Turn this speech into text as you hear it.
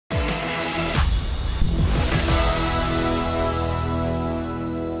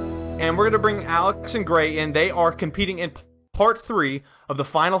and we're going to bring Alex and Gray in. They are competing in part 3 of the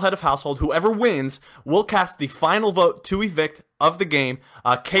final head of household. Whoever wins will cast the final vote to evict of the game.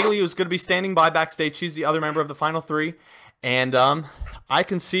 Kaylee is going to be standing by backstage. She's the other member of the final 3. And I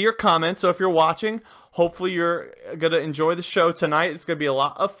can see your comments, so if you're watching, hopefully you're going to enjoy the show tonight. It's going to be a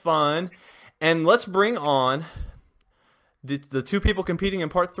lot of fun. And let's bring on the two people competing in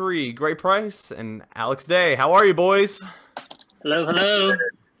part 3, Gray Price and Alex Day. How are you, boys? Hello, hello.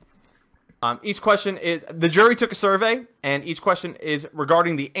 Each question is, the jury took a survey, and each question is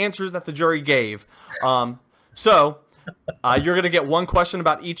regarding the answers that the jury gave. So you're going to get one question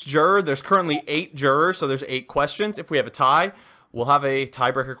about each juror. There's currently 8 jurors, so there's 8 questions. If we have a tie, we'll have a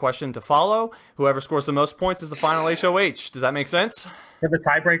tiebreaker question to follow. Whoever scores the most points is the final HOH. Does that make sense? For the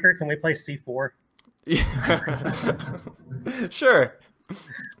tiebreaker, can we play C4? Yeah. Sure.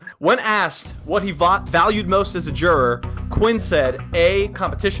 When asked what he valued most as a juror, Quinn said, A,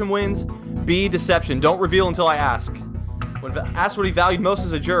 competition wins, B, deception. Don't reveal until I ask. When asked what he valued most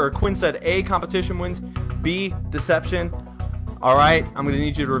as a juror, Quinn said, A, competition wins, B, deception. All right, I'm going to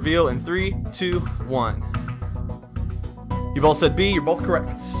need you to reveal in 3, 2, 1. You both said B. You're both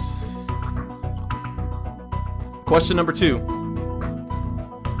correct. Question number 2.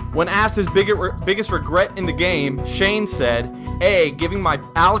 When asked his biggest regret in the game, Shane said, A, giving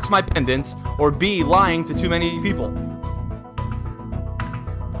Alex my pendants, or B, lying to too many people.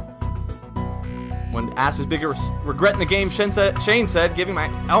 When asked his biggest regret in the game, Shane said, giving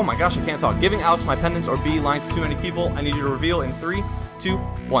Alex my pendants, or B, lying to too many people. I need you to reveal in 3, 2,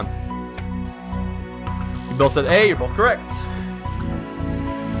 1. You both said A. You're both correct.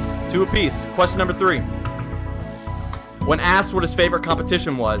 2 apiece. Question number 3. When asked what his favorite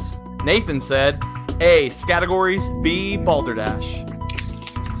competition was, Nathan said, A, categories, B, balderdash.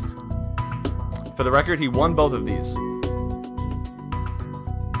 For the record, he won both of these.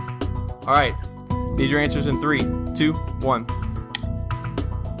 All right. Need your answers in 3, 2, 1.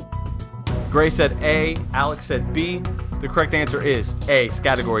 Gray said A. Alex said B. The correct answer is A,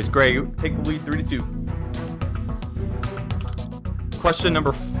 categories. Gray, take the lead 3-2. Question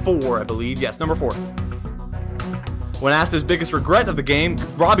number 4, I believe. Yes, number 4. When asked his biggest regret of the game,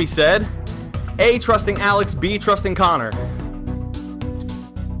 Robbie said, A, trusting Alex, B, trusting Connor.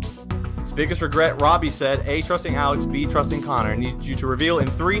 His biggest regret, Robbie said, A, trusting Alex, B, trusting Connor. I need you to reveal in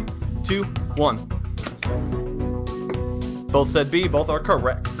 3, 2, 1. Both said B. Both are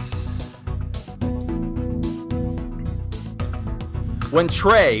correct. When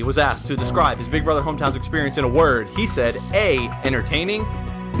Trey was asked to describe his Big Brother Hometown's experience in a word, he said, A, entertaining,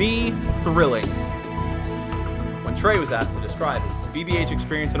 B, thrilling. When Trey was asked to describe his BBH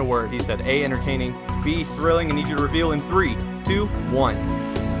experience in a word, he said, A, entertaining, B, thrilling. I need you to reveal in 3, 2, 1.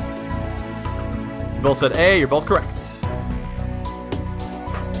 You both said A. You're both correct.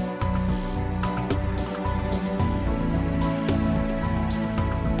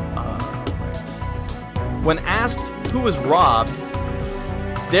 When asked who was robbed,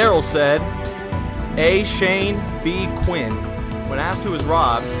 Daryl said, A, Shane, B, Quinn. When asked who was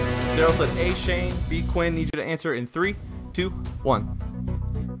robbed, Daryl said, A, Shane, B, Quinn. Need you to answer in 3, 2,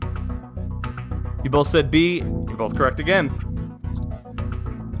 1. You both said B. You're both correct again.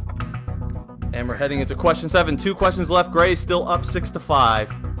 And we're heading into question 7. 2 questions left. Gray is still up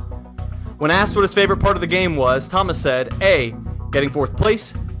 6-5. When asked what his favorite part of the game was, Thomas said, A, getting 4th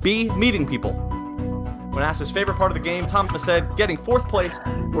place, B, meeting people. When asked his favorite part of the game, Thomas said, getting 4th place,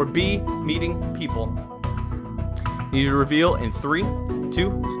 or B, meeting people. Need you to reveal in 3, 2,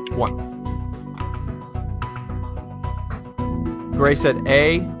 1. Gray said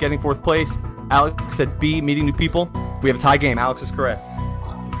A, getting 4th place. Alex said B, meeting new people. We have a tie game. Alex is correct.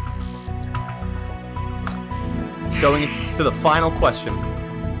 Going into the final question.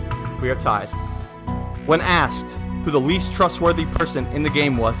 We are tied. When asked who the least trustworthy person in the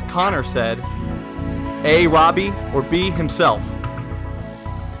game was, Connor said, A, Robbie, or B, himself.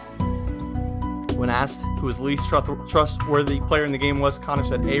 When asked who his least trustworthy player in the game was, Connor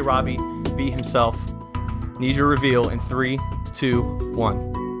said A, Robbie, B, himself. Need your reveal in 3, 2,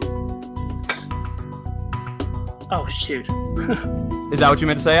 1. Oh, shoot. Is that what you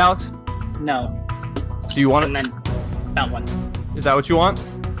meant to say, Alex? No. Do you want And it? then that one. Is that what you want?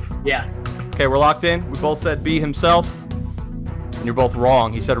 Yeah. Okay, we're locked in. We both said B, himself. And you're both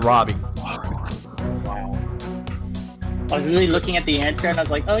wrong. He said Robbie. Wow. I was literally looking at the answer and I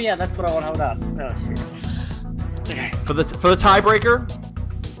was like, oh yeah, that's what I want to hold up. Oh, shoot. Okay. For the tiebreaker,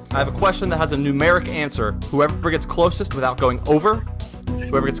 I have a question that has a numeric answer. Whoever gets closest without going over,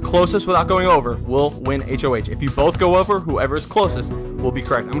 will win HOH. If you both go over, whoever is closest will be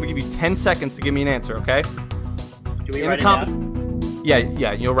correct. I'm going to give you 10 seconds to give me an answer, okay? Do we write it down?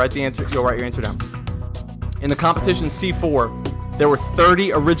 Yeah. You'll write the answer. You'll write your answer down. In the competition C4, there were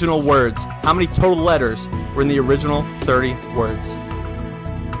 30 original words. How many total letters were in the original 30 words?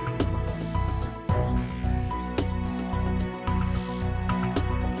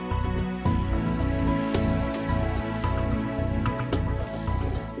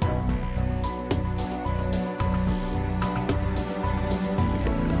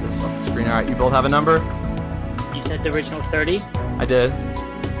 All right, you both have a number? You said the original 30? I did.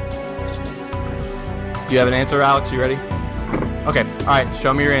 Do you have an answer, Alex? You ready? Okay. All right,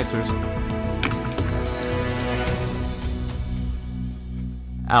 show me your answers.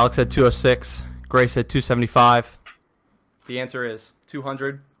 Alex said 206. Gray said 275. The answer is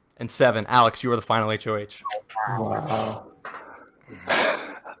 207. Alex, you are the final HOH. Wow.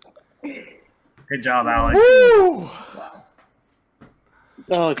 Good job, Alex. Woo!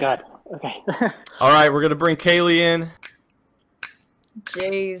 Oh, God. Okay. All right, we're going to bring Kaylee in.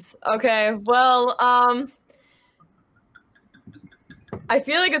 Jeez. Okay. Well, I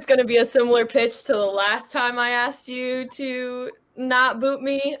feel like it's going to be a similar pitch to the last time I asked you to not boot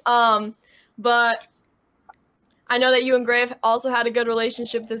me. But I know that you and Gray have also had a good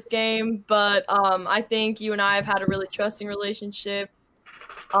relationship this game, but I think you and I have had a really trusting relationship.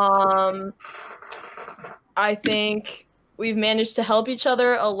 I think we've managed to help each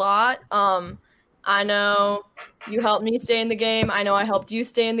other a lot. I know you helped me stay in the game. I know I helped you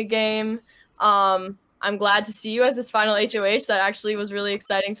stay in the game. I'm glad to see you as this final HOH. That actually was really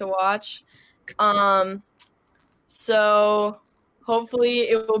exciting to watch. So hopefully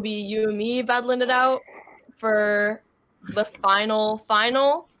it will be you and me battling it out for the final.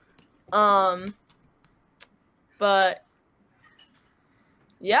 But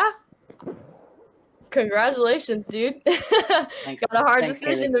yeah. Congratulations, dude. Thanks. Got a hard Thanks,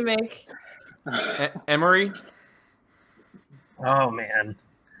 decision Kaylee. to make. Emery? Oh, man.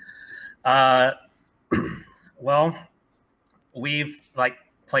 Well, we've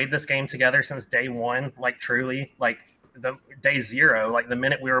played this game together since day one, truly, the day zero, the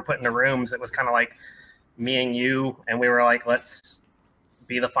minute we were put in the rooms, it was kind of like me and you, and we were like, let's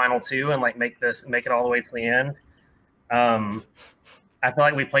be the final two and make it all the way to the end. I feel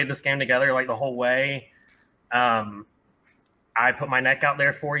like we played this game together the whole way. I put my neck out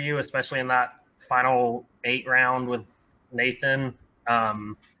there for you, especially in that final 8 round with Nathan,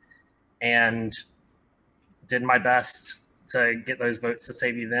 and did my best to get those votes to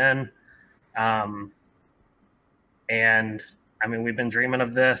save you then. And I mean, we've been dreaming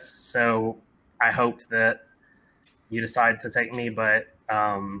of this, so I hope that you decide to take me, but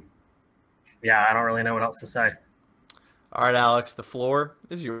yeah, I don't really know what else to say. All right, Alex, the floor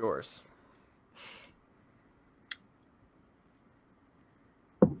is yours.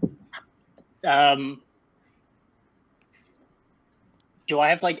 Do I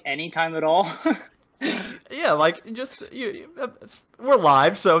have any time at all? Yeah, just we're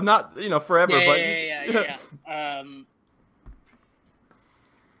live, so not forever, but yeah. I did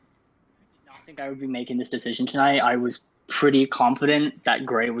not think I would be making this decision tonight. I was pretty confident that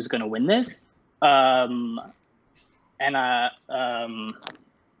Gray was going to win this. And oh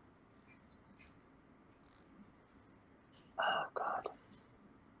God,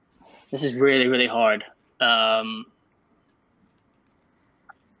 this is really, really hard.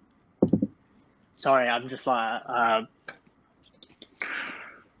 Sorry, I'm just oh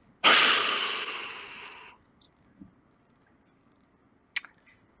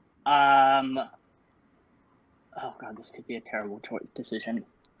God, this could be a terrible decision.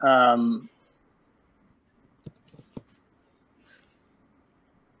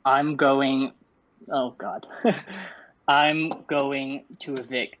 I'm going. Oh God, I'm going to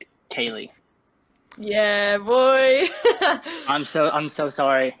evict Kaylee. Yeah, boy. I'm so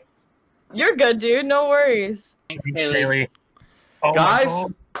sorry. You're good, dude. No worries. Thanks, Kaylee. Oh, guys,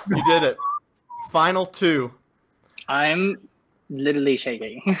 you did it. Final 2. I'm literally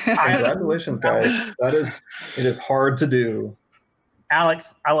shaking. Congratulations, guys. It is hard to do.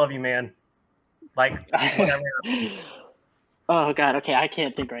 Alex, I love you, man. Whatever. Oh God, okay, I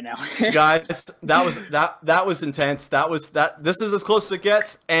can't think right now. Guys, that was intense. This is as close as it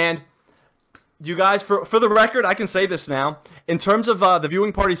gets, and you guys, for the record, I can say this now. In terms of the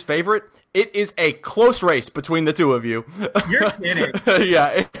viewing party's favorite, it is a close race between the two of you. You're kidding.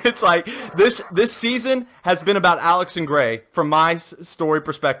 Yeah, it's this season has been about Alex and Gray from my story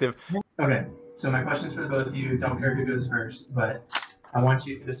perspective. Okay, so my question's for both of you. Don't care who goes first, but I want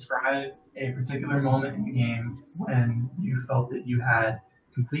you to describe a particular moment in the game when you felt that you had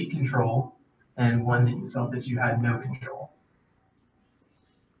complete control and one that you felt that you had no control.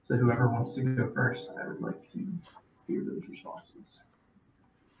 So whoever wants to go first, I would like to hear those responses.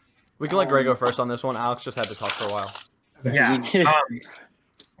 We can let Gray go first on this one. Alex just had to talk for a while. Okay. Yeah.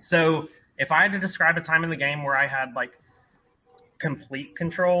 So if I had to describe a time in the game where I had like complete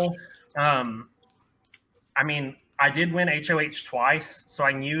control, I mean, I did win HOH twice, so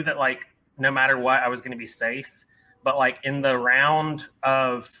I knew that like no matter what, I was going to be safe. But like in the round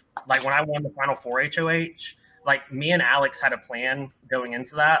of like when I won the final 4 HOH, like me and Alex had a plan going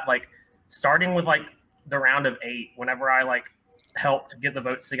into that. Like starting with like the round of 8, whenever I like helped get the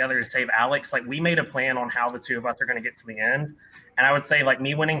votes together to save Alex, like we made a plan on how the two of us are going to get to the end. And I would say like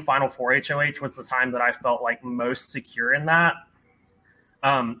me winning final 4 HOH was the time that I felt like most secure in that.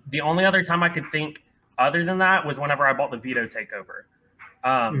 The only other time I could think other than that was whenever I bought the veto takeover.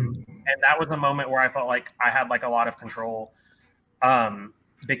 And that was a moment where I felt like I had like a lot of control,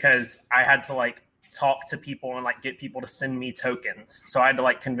 because I had to like talk to people and like get people to send me tokens. So I had to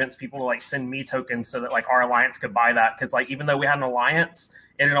like convince people to like send me tokens so that like our alliance could buy that. Cause like, even though we had an alliance,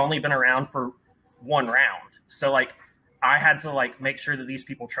 it had only been around for 1 round. So like I had to like make sure that these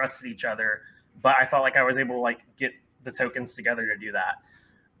people trusted each other, but I felt like I was able to like get the tokens together to do that.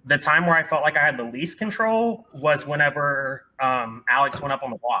 The time where I felt like I had the least control was whenever Alex went up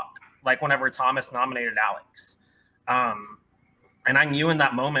on the block, like whenever Thomas nominated Alex. And I knew in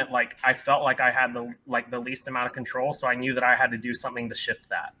that moment, like I felt like I had the least amount of control. So I knew that I had to do something to shift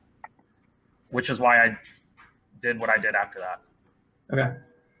that, which is why I did what I did after that. Okay.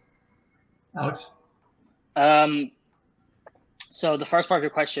 Alex? So the first part of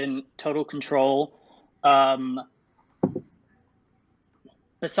your question, total control.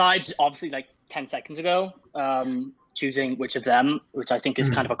 Besides, obviously, like 10 seconds ago, choosing which of them, which I think is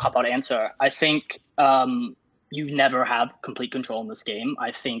kind of a cop-out answer. I think you never have complete control in this game.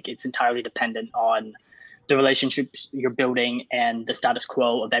 I think it's entirely dependent on the relationships you're building and the status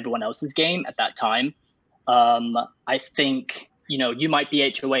quo of everyone else's game at that time. I think, you know, you might be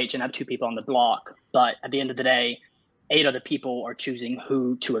HOH and have 2 people on the block, but at the end of the day, 8 other people are choosing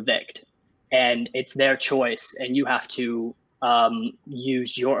who to evict. And it's their choice, and you have to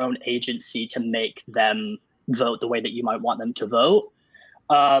use your own agency to make them vote the way that you might want them to vote.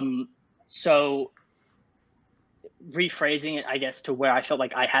 So rephrasing it, I guess, to where I felt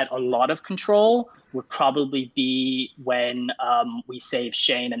like I had a lot of control would probably be when we saved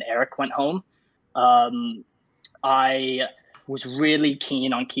Shane and Eric went home. I was really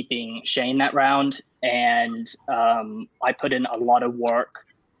keen on keeping Shane that round, and I put in a lot of work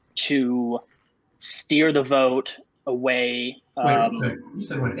to steer the vote away. Wait, you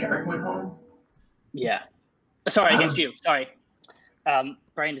said when Eric went home? Yeah. Sorry, against you. Sorry.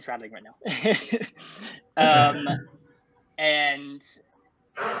 Brain is rattling right now. And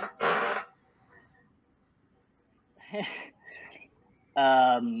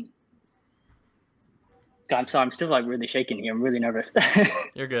God, I'm sorry, I'm still like really shaking here. I'm really nervous.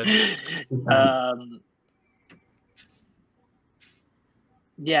 You're good.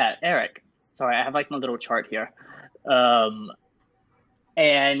 Yeah, Eric. Sorry, I have like my little chart here. I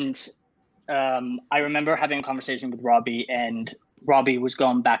remember having a conversation with Robbie, and Robbie was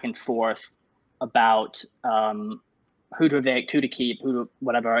going back and forth about who to evict, who to keep, who to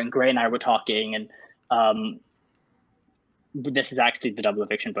whatever. And Gray and I were talking, and this is actually the double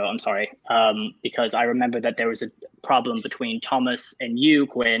eviction vote. I'm sorry, because I remember that there was a problem between Thomas and you,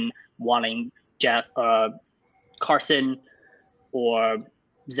 Quinn, wanting Jeff, Carson, or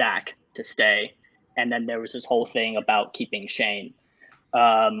Zach to stay. And then there was this whole thing about keeping Shane.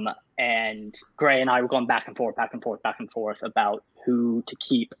 And Gray and I were going back and forth about who to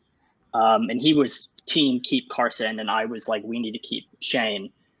keep. And he was team keep Carson, and I was like, we need to keep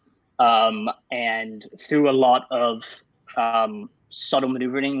Shane. And through a lot of subtle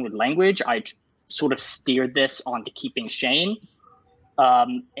maneuvering with language, I sort of steered this onto keeping Shane.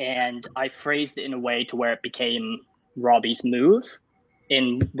 And I phrased it in a way to where it became Robbie's move.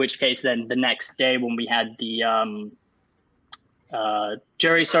 In which case, then the next day when we had the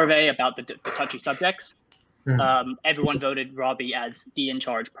jury survey about the touchy subjects, everyone voted Robbie as the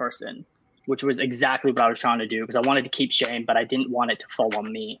in-charge person, which was exactly what I was trying to do, because I wanted to keep Shane, but I didn't want it to fall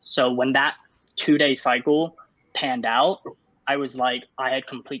on me. So when that 2-day cycle panned out, I was like, I had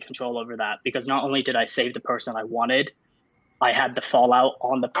complete control over that, because not only did I save the person I wanted, I had the fallout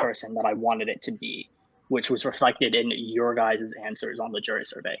on the person that I wanted it to be, which was reflected in your guys' answers on the jury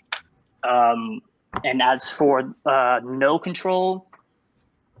survey. And as for no control,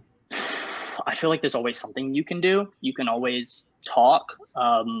 I feel like there's always something you can do. You can always talk.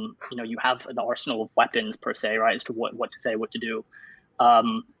 You know, you have the arsenal of weapons per se, right, as to what to say, what to do.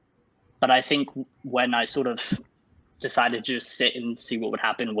 But I think when I sort of decided to just sit and see what would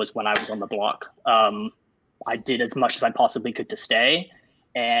happen was when I was on the block. I did as much as I possibly could to stay.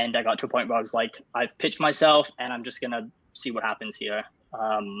 And I got to a point where I was like, I've pitched myself and I'm just going to see what happens here.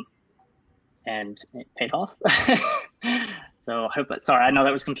 And it paid off. So I hope that, sorry, I know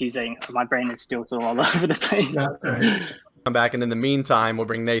that was confusing. My brain is still so all over the place. That's all right. Come back, and in the meantime, we'll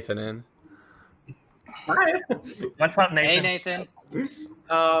bring Nathan in. Hi. What's up, Nathan? Hey,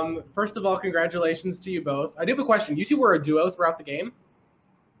 Nathan. First of all, congratulations to you both. I do have a question. You two were a duo throughout the game?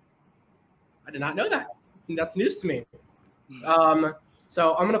 I did not know that. That's news to me.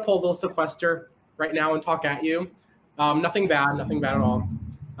 So I'm going to pull the Sequester right now and talk at you. Nothing bad at all.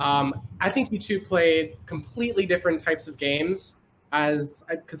 I think you two played completely different types of games.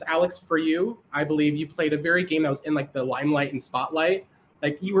 Because Alex, for you, I believe you played a very game that was in like the limelight and spotlight.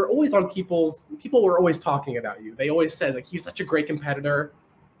 Like you were always on people were always talking about you. They always said like, you're such a great competitor.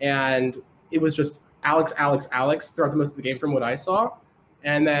 And it was just Alex throughout the most of the game from what I saw.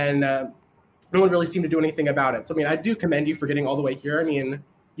 And then no one really seemed to do anything about it. So, I mean, I do commend you for getting all the way here. I mean,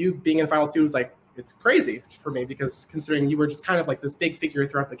 you being in Final Two is like, it's crazy for me because considering you were just kind of like this big figure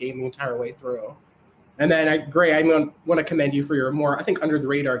throughout the game the entire way through. And then, Gray, I want to commend you for your more, I think, under the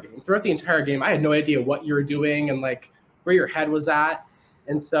radar game. Throughout the entire game, I had no idea what you were doing and like where your head was at.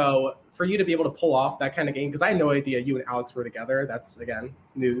 And so for you to be able to pull off that kind of game, because I had no idea you and Alex were together, that's, again,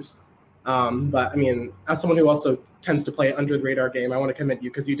 news. But I mean, as someone who also tends to play under the radar game, I want to commend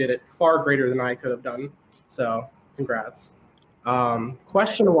you because you did it far greater than I could have done. So congrats.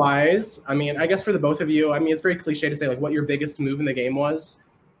 Question wise, I mean, I guess for the both of you, I mean, it's very cliche to say like what your biggest move in the game was.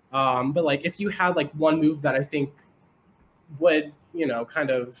 But like if you had like one move that I think would, you know, kind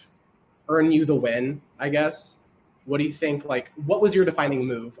of earn you the win, I guess, what do you think, like, what was your defining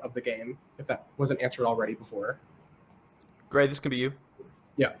move of the game, if that wasn't answered already before? Gray, this could be you.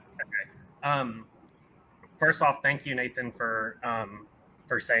 Yeah. Okay. First off, thank you, Nathan, for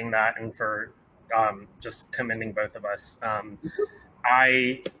saying that and for just commending both of us.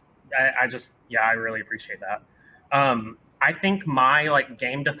 I really appreciate that. I think my like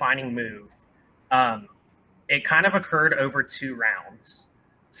game defining move, it kind of occurred over 2 rounds.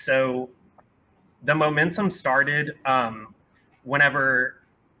 So the momentum started whenever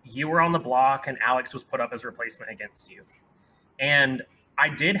you were on the block and Alex was put up as replacement against you. And I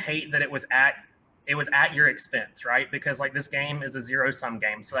did hate that it was at your expense, right? Because like this game is a 0-sum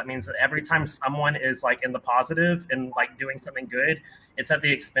game. So that means that every time someone is like in the positive and like doing something good, it's at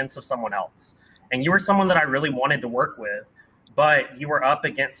the expense of someone else. And you were someone that I really wanted to work with, but you were up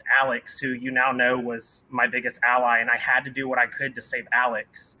against Alex, who you now know was my biggest ally. And I had to do what I could to save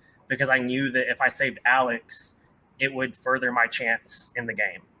Alex because I knew that if I saved Alex, it would further my chance in the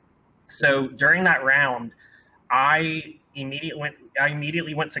game. So during that round, I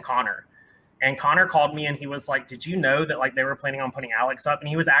immediately went to Connor. And Connor called me and he was like, did you know that like they were planning on putting Alex up? And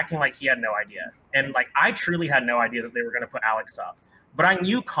he was acting like he had no idea. And like, I truly had no idea that they were going to put Alex up, but I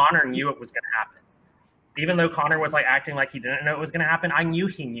knew Connor knew it was going to happen. Even though Connor was like acting like he didn't know it was going to happen, I knew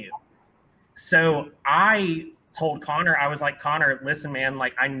he knew. So I told Connor, I was like, Connor, listen, man,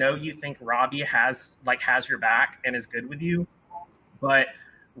 like, I know you think Robbie has your back and is good with you, but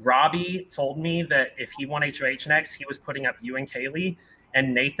Robbie told me that if he won HOH next, he was putting up you and Kaylee.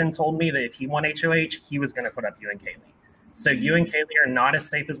 And Nathan told me that if he won HOH, he was going to put up you and Kaylee. So you and Kaylee are not as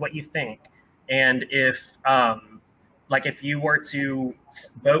safe as what you think. And if you were to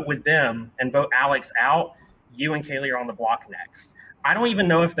vote with them and vote Alex out, you and Kaylee are on the block next. I don't even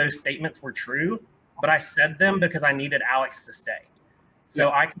know if those statements were true, but I said them because I needed Alex to stay.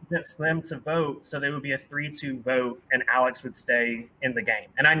 So I convinced them to vote so there would be a 3-2 vote and Alex would stay in the game.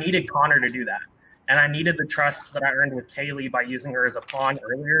 And I needed Connor to do that. And I needed the trust that I earned with Kaylee by using her as a pawn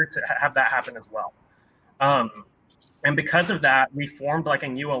earlier to have that happen as well. And because of that, we formed like a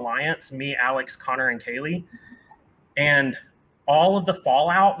new alliance, me, Alex, Connor, and Kaylee. And all of the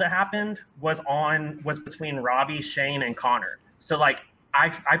fallout that happened was between Robbie, Shane, and Connor. So like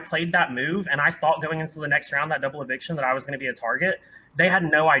I played that move and I thought going into the next round, that double eviction, that I was going to be a target. They had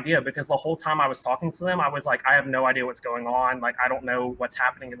no idea because the whole time I was talking to them, I was like, I have no idea what's going on. Like, I don't know what's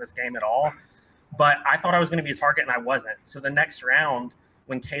happening in this game at all. But I thought I was going to be a target and I wasn't. So the next round,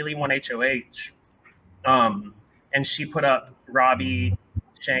 when Kaylee won HOH, and she put up Robbie,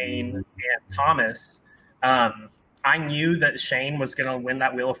 Shane, and Thomas, I knew that Shane was going to win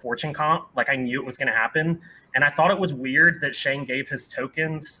that Wheel of Fortune comp. Like, I knew it was going to happen. And I thought it was weird that Shane gave his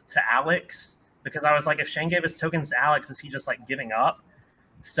tokens to Alex, because I was like, if Shane gave his tokens to Alex, is he just like giving up?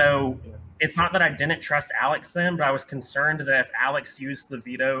 So it's not that I didn't trust Alex then, but I was concerned that if Alex used the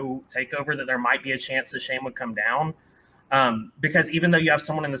veto takeover, that there might be a chance that Shane would come down. Because even though you have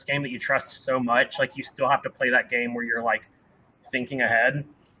someone in this game that you trust so much, like you still have to play that game where you're like thinking ahead.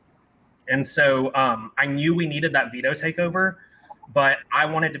 And so I knew we needed that veto takeover, but I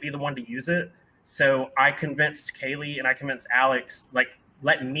wanted to be the one to use it. So I convinced Kaylee and I convinced Alex, like,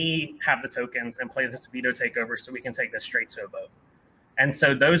 let me have the tokens and play this veto takeover so we can take this straight to a vote. And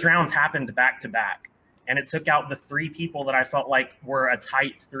so those rounds happened back to back. And it took out the 3 people that I felt like were a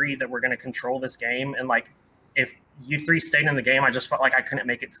tight 3 that were going to control this game. And like, if you 3 stayed in the game, I just felt like I couldn't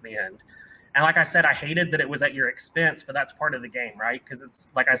make it to the end. And like I said, I hated that it was at your expense, but that's part of the game, right? Because it's,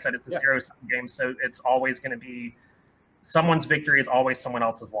 like I said, it's a zero-sum game. So it's always going to be, someone's victory is always someone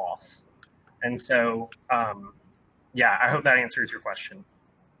else's loss. And so, yeah, I hope that answers your question.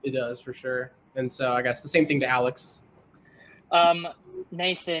 It does, for sure. And so I guess the same thing to Alex.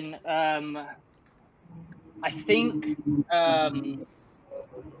 Nathan, I think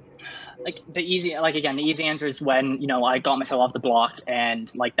the easy answer is when, I got myself off the block,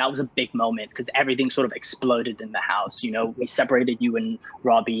 and like that was a big moment because everything sort of exploded in the house. We separated you and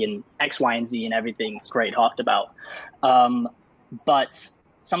Robbie and X, Y, and Z, and everything great talked about. But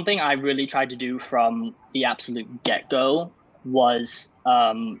something I really tried to do from the absolute get-go was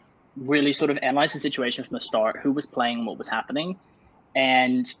really sort of analyze the situation from the start, who was playing, what was happening,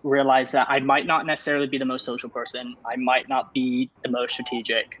 and realize that I might not necessarily be the most social person. I might not be the most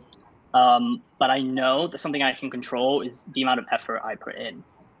strategic. But I know that something I can control is the amount of effort I put in.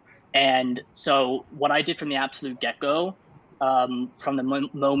 And so what I did from the absolute get-go, from the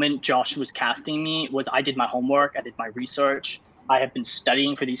moment Josh was casting me, was I did my homework, I did my research. I have been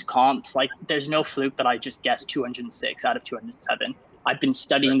studying for these comps. Like, there's no fluke that I just guessed 206 out of 207. I've been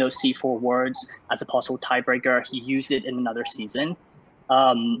studying those C4 words as a possible tiebreaker. He used it in another season.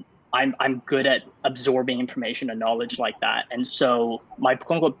 I'm good at absorbing information and knowledge like that. And so my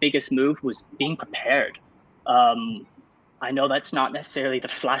quote-unquote biggest move was being prepared. I know that's not necessarily the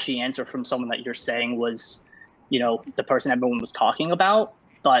flashy answer from someone that you're saying was, the person everyone was talking about,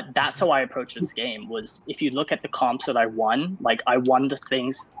 but that's how I approached this game. Was, if you look at the comps that I won, like I won the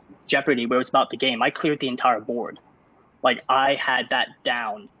things, Jeopardy, where it was about the game, I cleared the entire board. Like, I had that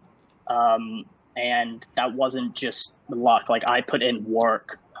down. And that wasn't just luck. Like, I put in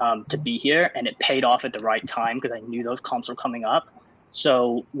work to be here, and it paid off at the right time because I knew those comps were coming up.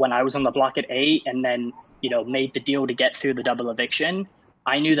 So when I was on the block at 8 and then, made the deal to get through the double eviction,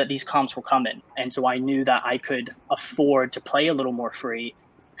 I knew that these comps were coming. And so I knew that I could afford to play a little more free,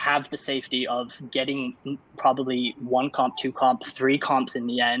 have the safety of getting probably 1 comp, 2 comp, 3 comps in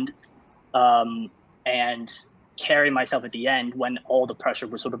the end, and carry myself at the end when all the pressure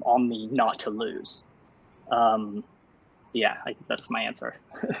was sort of on me not to lose. Yeah, that's my answer.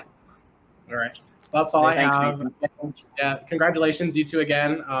 All right. Well, that's all I have. Yeah, congratulations, you two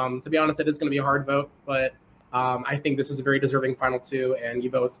again. To be honest, it is going to be a hard vote, but I think this is a very deserving final 2, and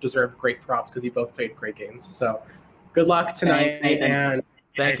you both deserve great props because you both played great games. So good luck tonight. Thanks, Nathan. And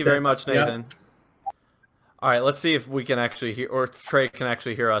Thank you very much, Nathan. Yep. All right, let's see if we can actually hear, or Trey can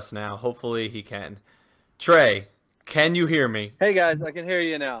actually hear us now. Hopefully he can. Trey, can you hear me? Hey guys, I can hear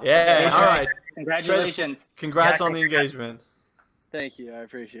you now. Yeah, all right. Congratulations. Trey, congrats on the engagement. Thank you, I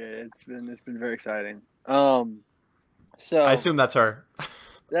appreciate it. It's been very exciting. So I assume that's her.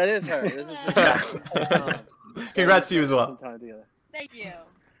 That is her. This is congrats to you as well. Thank you.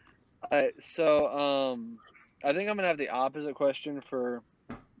 All right, so I think I'm gonna have the opposite question for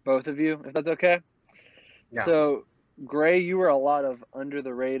both of you, if that's okay. Yeah. So Gray, you were a lot of under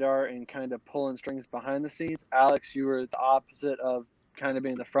the radar and kind of pulling strings behind the scenes. Alex, you were the opposite of kind of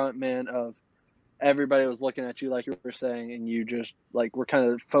being the front man of everybody was looking at you, like you were saying, and you just like were kind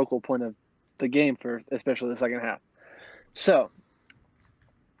of the focal point of the game for especially the second half. So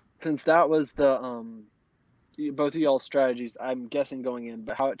since that was the both of y'all's strategies, I'm guessing going in,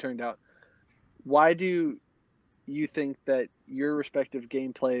 but how it turned out, why do you think that your respective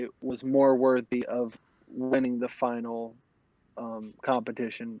gameplay was more worthy of winning the final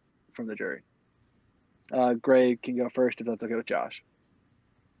competition from the jury? Gray can go first if that's okay with Josh.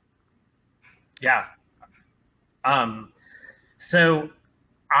 Yeah. So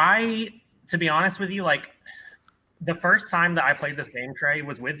to be honest with you, like the first time that I played this game, Trey,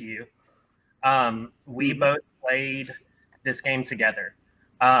 was with you. We both played this game together.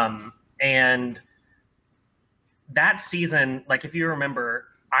 And that season, like if you remember,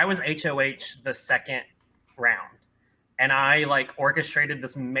 I was HOH the second round. And I like orchestrated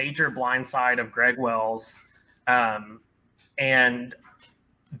this major blindside of Greg Wells. And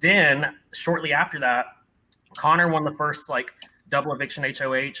then shortly after that, Connor won the first like double eviction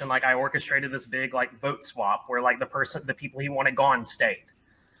HOH, and like I orchestrated this big like vote swap where like the people he wanted gone stayed.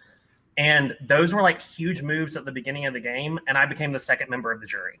 And those were like huge moves at the beginning of the game, and I became the second member of the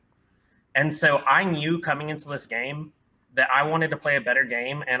jury. And so I knew coming into this game that I wanted to play a better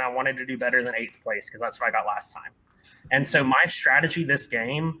game and I wanted to do better than 8th place because that's what I got last time. And so my strategy this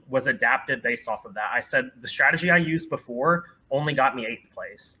game was adapted based off of that. I said the strategy I used before only got me 8th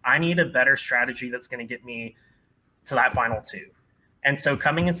place. I need a better strategy that's going to get me to that final 2. And so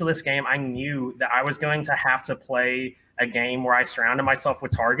coming into this game, I knew that I was going to have to play a game where I surrounded myself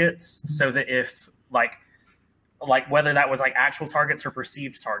with targets so that if like whether that was like actual targets or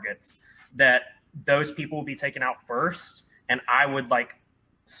perceived targets, that those people would be taken out first and I would like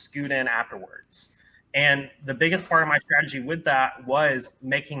scoot in afterwards. And the biggest part of my strategy with that was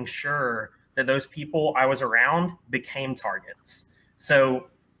making sure that those people I was around became targets. So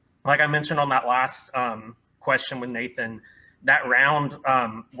like I mentioned on that last question with Nathan, that round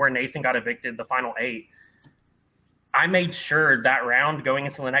where Nathan got evicted, the final 8, I made sure that round going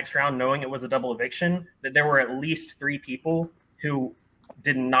into the next round, knowing it was a double eviction, that there were at least 3 people who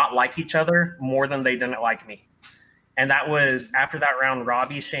did not like each other more than they didn't like me. And that was after that round,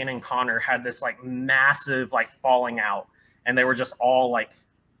 Robbie, Shane, and Connor had this like massive like falling out. And they were just all like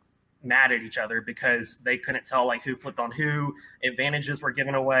mad at each other because they couldn't tell like who flipped on who, advantages were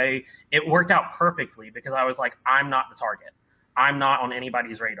given away. It worked out perfectly because I was like, I'm not the target. I'm not on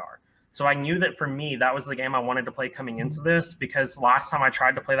anybody's radar. So I knew that for me, that was the game I wanted to play coming into this, because last time I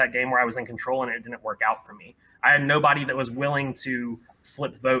tried to play that game where I was in control and it didn't work out for me. I had nobody that was willing to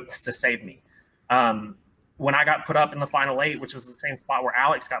flip votes to save me. When I got put up in the final 8, which was the same spot where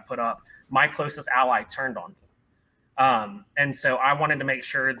Alex got put up, my closest ally turned on me. And so I wanted to make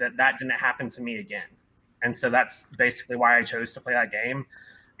sure that that didn't happen to me again. And so that's basically why I chose to play that game.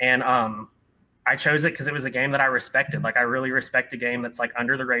 And I chose it because it was a game that I respected. Like, I really respect a game that's like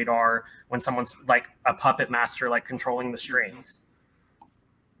under the radar when someone's like a puppet master, like controlling the strings.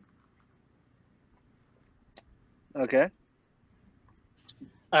 Okay.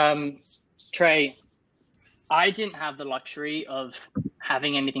 Trey, I didn't have the luxury of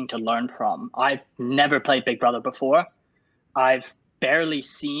having anything to learn from. I've never played Big Brother before. I've barely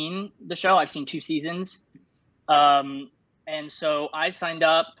seen the show. I've seen 2 seasons. And so I signed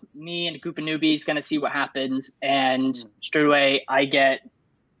up, me and a group of newbies, going to see what happens. And straight away, I get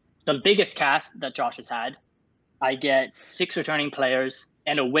the biggest cast that Josh has had. I get 6 returning players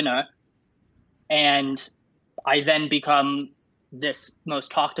and a winner. And I then become this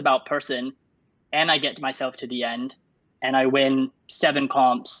most talked about person. And I get myself to the end. And I win 7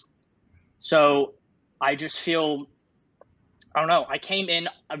 comps. So I just feel... I don't know. I came in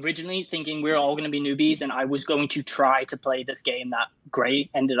originally thinking we were all going to be newbies and I was going to try to play this game that Gray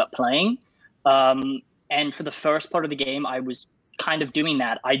ended up playing. And for the first part of the game, I was kind of doing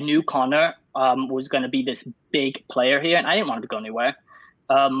that. I knew Connor was going to be this big player here and I didn't want him to go anywhere.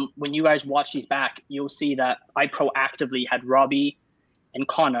 When you guys watch these back, you'll see that I proactively had Robbie and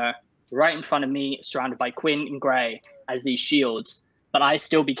Connor right in front of me, surrounded by Quinn and Gray as these shields. But I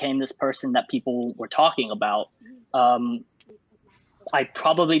still became this person that people were talking about. I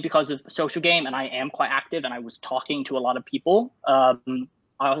probably, because of the social game, and I am quite active and I was talking to a lot of people, I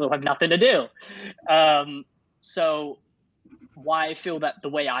also have nothing to do. So why I feel that the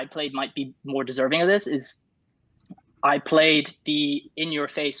way I played might be more deserving of this is I played the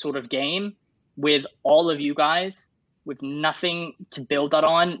in-your-face sort of game with all of you guys with nothing to build that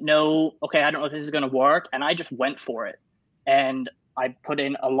on. No, okay, I don't know if this is going to work. And I just went for it. And I put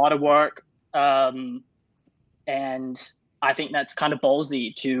in a lot of work. And I think that's kind of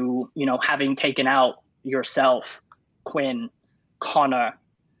ballsy to, you know, having taken out yourself, Quinn, Connor,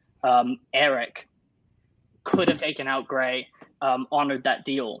 Eric, could have taken out Gray, honored that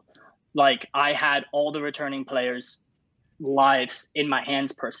deal. Like, I had all the returning players' lives in my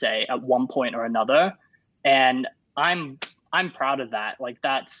hands per se at one point or another. And I'm proud of that. Like,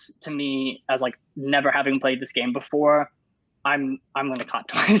 that's, to me, as like never having played this game before, I'm going to cut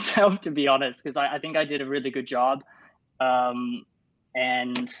to myself, to be honest, because I think I did a really good job.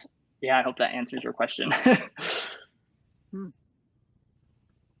 And yeah, I hope that answers your question.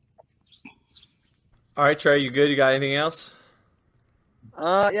 All right, Trey, you good? You got anything else?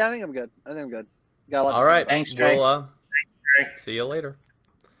 Yeah, I think I'm good. Got a lot All right. Thanks, Trey. We'll see you later.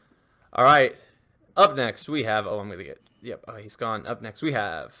 All right. Up next, we have... Oh, I'm going to get... Yep. Oh, he's gone. Up next, we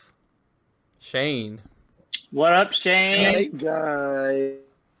have Shane. What up, Shane? Hey, guys.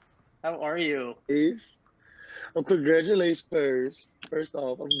 How are you? Oh, congratulations first. First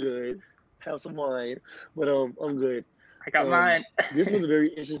off, I'm good. Have some wine, but I'm good. I got mine. This was a very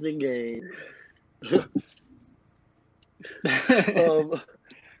interesting game.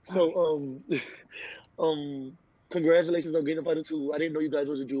 Congratulations on getting Final 2. I didn't know you guys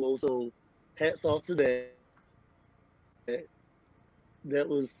were a duo, so hats off to that. That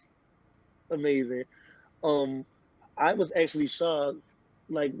was amazing. I I was actually shocked,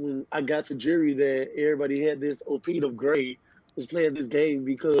 like when I got to jury, that everybody had this opinion of Gray was playing this game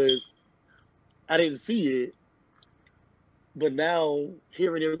because I didn't see it. But now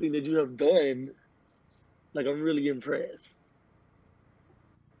hearing everything that you have done, like I'm really impressed.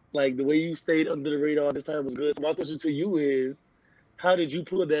 Like the way you stayed under the radar this time was good. So my question to you is, how did you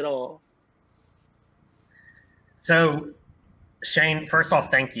pull that off? So, Shane, first off,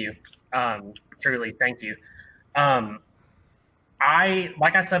 thank you. Truly, thank you. Like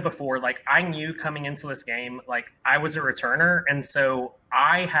I said before, like I knew coming into this game, like I was a returner. And so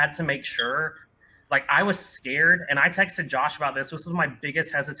I had to make sure, like I was scared. And I texted Josh about this. This was my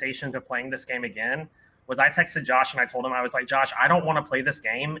biggest hesitation to playing this game again, was I texted Josh and I told him, I was like, Josh, I don't want to play this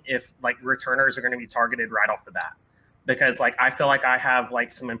game if like returners are going to be targeted right off the bat. Because like I feel like I have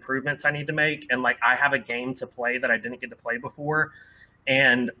like some improvements I need to make, and like I have a game to play that I didn't get to play before,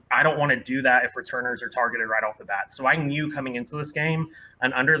 and I don't want to do that if returners are targeted right off the bat. So I knew coming into this game,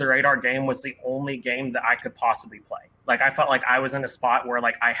 an under the radar game was the only game that I could possibly play. Like I felt like I was in a spot where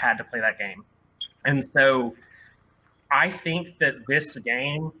like I had to play that game. And so I think that this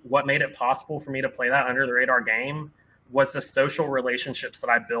game, what made it possible for me to play that under the radar game was the social relationships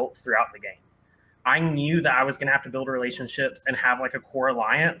that I built throughout the game. I knew that I was going to have to build relationships and have like a core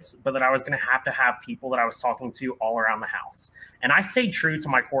alliance, but that I was going to have people that I was talking to all around the house. And I stayed true to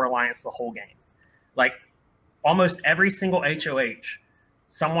my core alliance the whole game. Like almost every single HOH,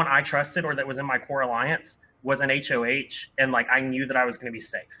 someone I trusted or that was in my core alliance was an HOH. And like, I knew that I was going to be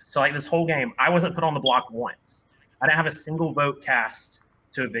safe. So like this whole game, I wasn't put on the block once. I didn't have a single vote cast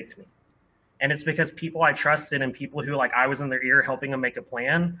to evict me. And it's because people I trusted and people who like I was in their ear helping them make a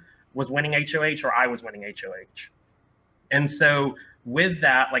plan was winning HOH or I was winning HOH. And so with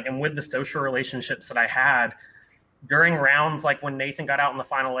that, like, and with the social relationships that I had during rounds, like when Nathan got out in the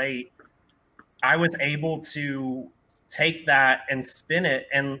final 8, I was able to take that and spin it.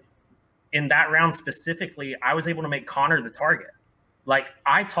 And in that round specifically, I was able to make Connor the target. Like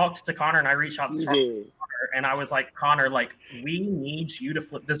I talked to Connor and I reached out to Connor and I was like, Connor, like we need you to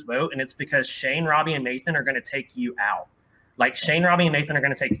flip this vote. And it's because Shane, Robbie, and Nathan are going to take you out. Like Shane, Robbie, and Nathan are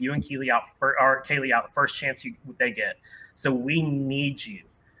going to take you and Kaylee out the first chance they get. So we need you.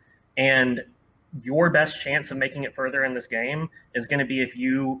 And your best chance of making it further in this game is going to be if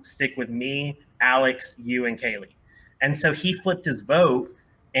you stick with me, Alex, you, and Kaylee. And so he flipped his vote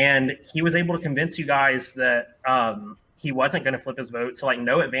and he was able to convince you guys that he wasn't going to flip his vote. So like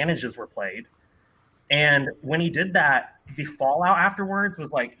no advantages were played. And when he did that, the fallout afterwards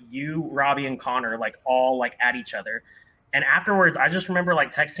was like you, Robbie, and Connor like all like at each other. And afterwards, I just remember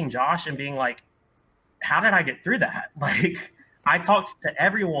like texting Josh and being like, how did I get through that? Like I talked to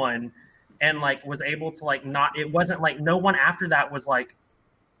everyone and like was able to like not, it wasn't like no one after that was like,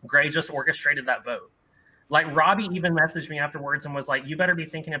 Gray just orchestrated that vote. Like Robbie even messaged me afterwards and was like, you better be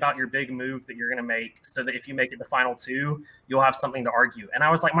thinking about your big move that you're going to make so that if you make it to final 2, you'll have something to argue. And I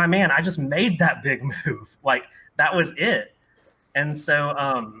was like, my man, I just made that big move. Like that was it. And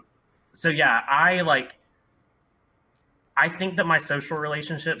so, so yeah, I think that my social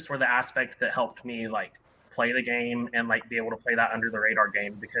relationships were the aspect that helped me like play the game and like be able to play that under the radar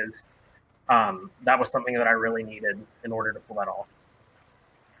game because that was something that I really needed in order to pull that off.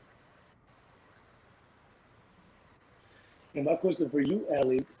 And my question for you,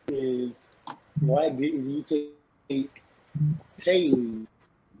 Alex, is why didn't you take Kaylee?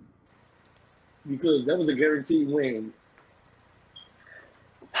 Because that was a guaranteed win.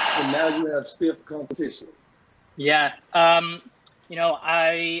 And now you have stiff competition. Yeah. You know,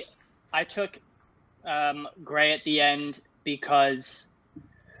 I took Gray at the end because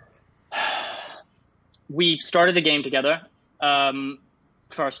we started the game together,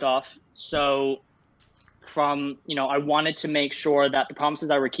 first off. So from, you know, I wanted to make sure that the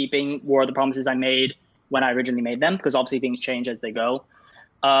promises I were keeping were the promises I made when I originally made them, because obviously things change as they go.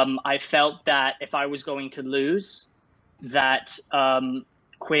 I felt that if I was going to lose, that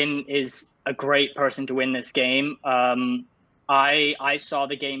Quinn is a great person to win this game. I saw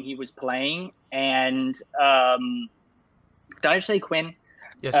the game he was playing, and did I say Quinn?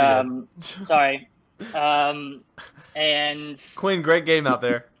 Yes, you did. Sorry. And Quinn, great game out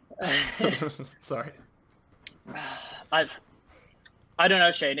there. Sorry. I don't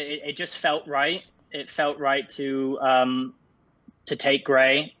know, Shane. It just felt right. It felt right to take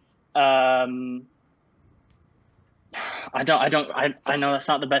Gray. I know that's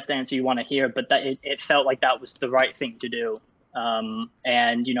not the best answer you want to hear, but that it felt like that was the right thing to do.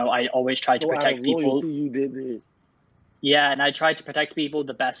 And you know, I always tried to protect people. You did this. Yeah, and I tried to protect people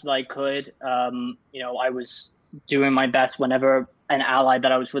the best that I could. You know, I was doing my best whenever an ally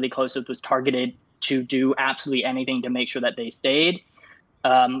that I was really close with was targeted to do absolutely anything to make sure that they stayed.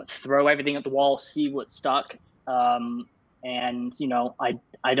 Throw everything at the wall, see what stuck. And, you know,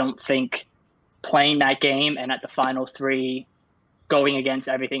 I don't think playing that game and at the final 3 going against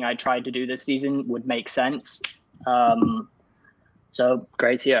everything I tried to do this season would make sense. So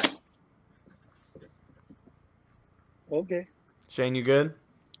Gray's here. Okay. Shane, you good?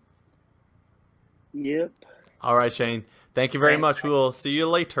 Yep. All right, Shane. Thank you very much. We will see you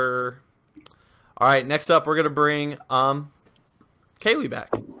later. All right, next up, we're going to bring Kaylee back.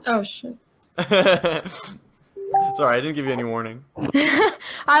 Oh, shit. Sorry, I didn't give you any warning.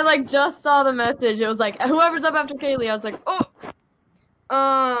 I, like, just saw the message. It was like, whoever's up after Kaylee. I was like, oh.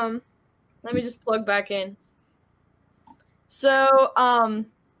 Let me just plug back in. So,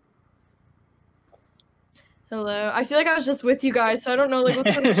 hello. I feel like I was just with you guys, so I don't know, like,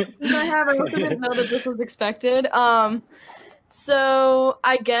 what sort of questions I have. I also didn't know that this was expected. So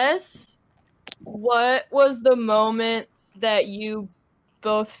I guess, what was the moment that you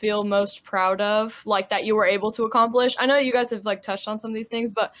both feel most proud of, like, that you were able to accomplish? I know you guys have, like, touched on some of these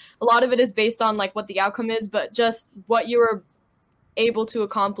things, but a lot of it is based on, like, what the outcome is, but just what you were able to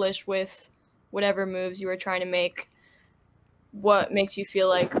accomplish with whatever moves you were trying to make. What makes you feel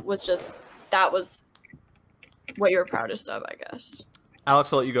like that was what you were proudest of, I guess.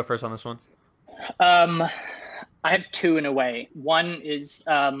 Alex, I'll let you go first on this one. I have 2 in a way. One is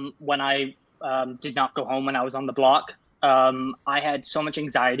when I did not go home when I was on the block. I had so much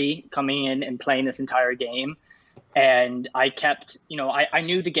anxiety coming in and playing this entire game. And I kept, you know, I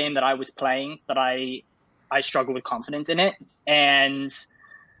knew the game that I was playing, but I struggled with confidence in it. And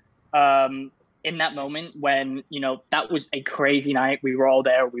in that moment when, you know, that was a crazy night, we were all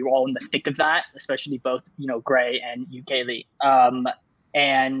there, we were all in the thick of that, especially both, you know, Gray and you, Kaylee.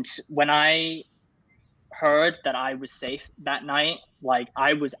 And when I heard that I was safe that night, like,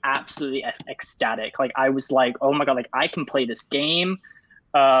 I was absolutely ecstatic. Like, I was like, oh my God, like, I can play this game.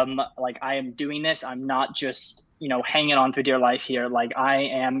 Like, I am doing this. I'm not just, you know, hanging on for dear life here. Like, I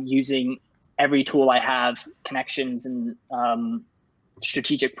am using every tool I have, connections and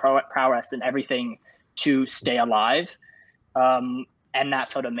strategic prowess and everything to stay alive. And that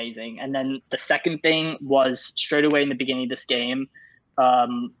felt amazing. And then the second thing was straight away in the beginning of this game,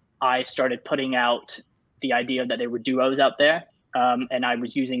 I started putting out the idea that there were duos out there. And I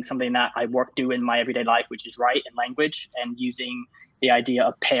was using something that I do in my everyday life, which is write and language, and using the idea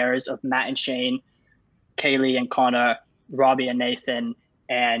of pairs of Matt and Shane, Kaylee and Connor, Robbie and Nathan,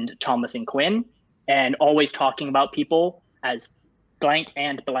 and Thomas and Quinn, and always talking about people as blank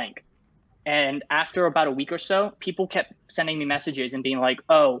and blank. And after about a week or so, people kept sending me messages and being like,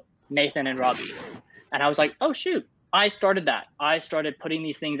 oh, Nathan and Robbie. And I was like, oh, shoot. I started that. I started putting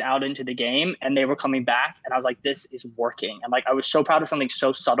these things out into the game, and they were coming back, and I was like, this is working. And like, I was so proud of something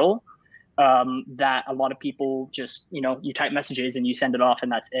so subtle that a lot of people just, you know, you type messages and you send it off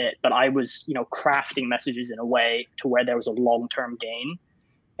and that's it. But I was, you know, crafting messages in a way to where there was a long-term gain.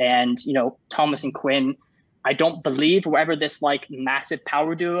 And, you know, Thomas and Quinn, I don't believe were ever this like massive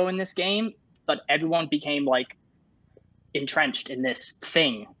power duo in this game, but everyone became like entrenched in this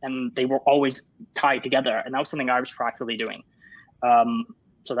thing, and they were always tied together, and that was something I was proactively doing.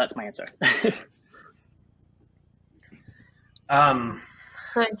 So that's my answer.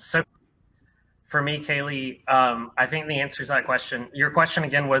 So for me, Kaylee, I think the answer to that question, your question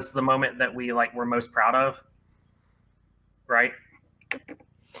again was the moment that we like were most proud of, right?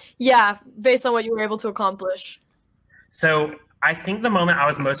 Yeah, based on what you were able to accomplish. So I think the moment I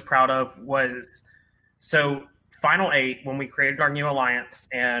was most proud of was, so Final 8, when we created our new alliance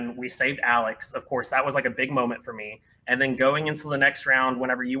and we saved Alex, of course, that was like a big moment for me. And then going into the next round,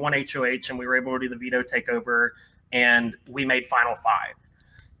 whenever you won HOH and we were able to do the veto takeover and we made Final 5.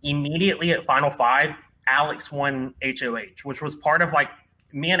 Immediately at Final 5, Alex won HOH, which was part of like,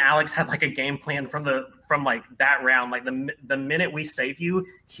 me and Alex had like a game plan from like that round. Like the minute we save you,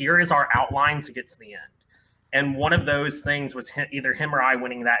 here is our outline to get to the end. And one of those things was either him or I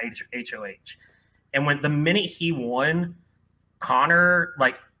winning that HOH. And when the minute he won, Connor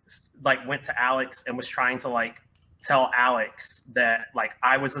like went to Alex and was trying to like tell Alex that like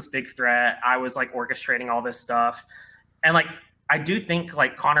I was this big threat. I was like orchestrating all this stuff. And like I do think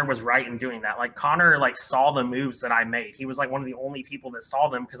like Connor was right in doing that. Like Connor like saw the moves that I made. He was like one of the only people that saw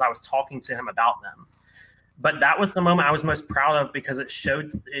them because I was talking to him about them. But that was the moment I was most proud of because it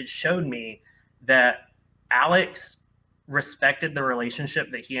showed me that Alex respected the relationship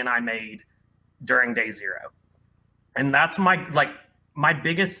that he and I made during day 0. And that's my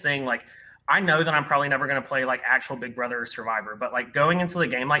biggest thing. Like, I know that I'm probably never going to play like actual Big Brother or Survivor, but like going into the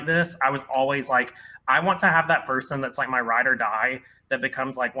game like this, I was always like, I want to have that person that's like my ride or die that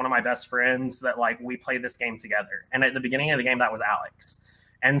becomes like one of my best friends that like we play this game together. And at the beginning of the game, that was Alex.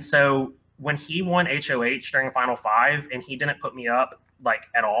 And so when he won HOH during Final Five and he didn't put me up like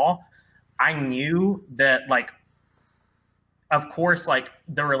at all, I knew that like, of course, like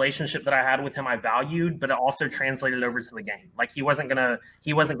the relationship that I had with him, I valued, but it also translated over to the game. Like he wasn't gonna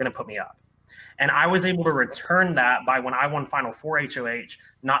put me up. And I was able to return that by when I won Final Four HOH,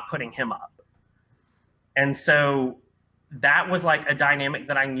 not putting him up. And so that was like a dynamic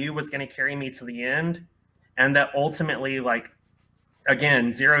that I knew was going to carry me to the end. And that ultimately, like,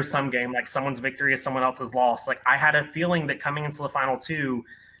 again, zero-sum game, like someone's victory is someone else's loss. Like I had a feeling that coming into the final two,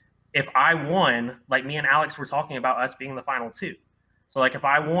 if I won, like me and Alex were talking about us being the final two. So like if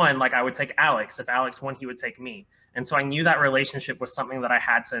I won, like I would take Alex. If Alex won, he would take me. And so I knew that relationship was something that I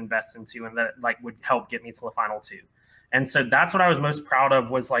had to invest into and that like would help get me to the final two. And so that's what I was most proud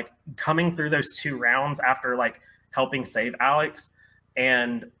of, was like coming through those 2 rounds after like helping save Alex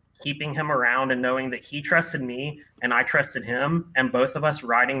and keeping him around and knowing that he trusted me and I trusted him, and both of us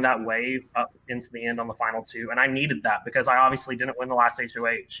riding that wave up into the end on the final two. And I needed that because I obviously didn't win the last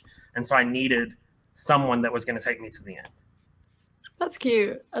HOH. And so I needed someone that was going to take me to the end. That's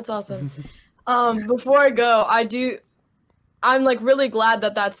cute. That's awesome. Before I go, I'm like really glad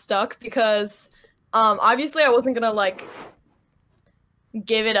that stuck, because obviously I wasn't gonna like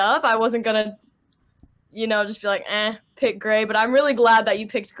give it up. I wasn't gonna, just be like, pick Gray. But I'm really glad that you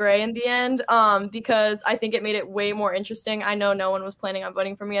picked Gray in the end, because I think it made it way more interesting. I know no one was planning on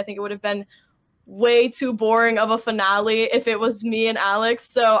voting for me. I think it would have been way too boring of a finale if it was me and Alex.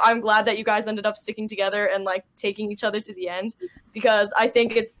 So I'm glad that you guys ended up sticking together and like taking each other to the end, because I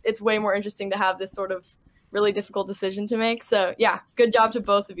think it's way more interesting to have this sort of really difficult decision to make. So yeah, good job to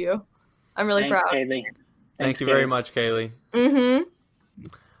both of you. I'm really Thanks, proud. Kaylee. Thank you very much, Kaylee. Mm-hmm.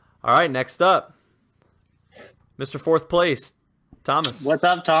 All right, next up, Mr. Fourth Place, Thomas. What's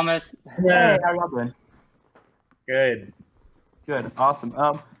up, Thomas? Hey, how y'all doing? Good. Good, awesome.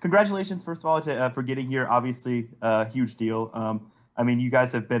 Congratulations, first of all, for getting here. Obviously, a huge deal. I mean, you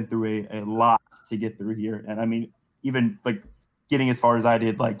guys have been through a lot to get through here, and I mean, even like getting as far as I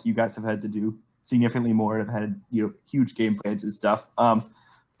did, like you guys have had to do significantly more. Have had huge game plans and stuff.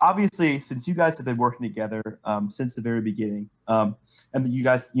 Obviously, since you guys have been working together since the very beginning, and you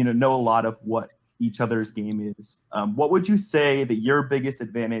guys know a lot of what each other's game is, what would you say that your biggest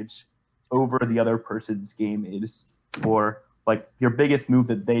advantage over the other person's game is, or like your biggest move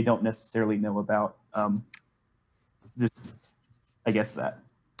that they don't necessarily know about? Just, I guess that.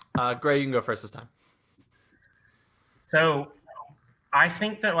 Gray, you can go first this time. So I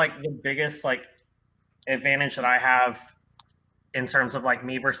think that like the biggest like advantage that I have in terms of like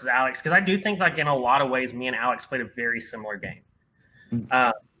me versus Alex, because I do think like in a lot of ways me and Alex played a very similar game.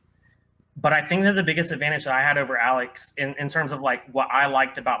 But I think that the biggest advantage that I had over Alex in terms of like what I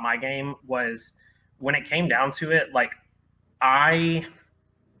liked about my game was when it came down to it, like I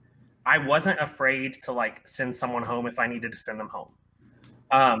wasn't afraid to like send someone home if I needed to send them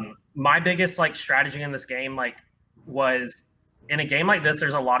home. My biggest like strategy in this game like was, in a game like this,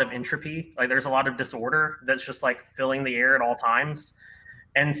 there's a lot of entropy. Like there's a lot of disorder that's just like filling the air at all times.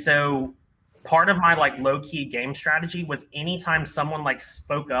 And so part of my like low-key game strategy was anytime someone like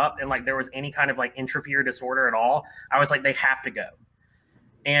spoke up and like there was any kind of like entropy or disorder at all, I was like, they have to go.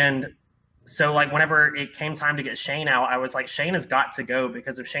 And so like whenever it came time to get Shane out, I was like, Shane has got to go,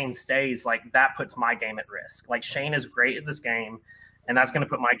 because if Shane stays, like that puts my game at risk. Like Shane is great at this game, and that's going to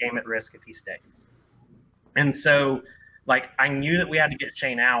put my game at risk if he stays. And so like I knew that we had to get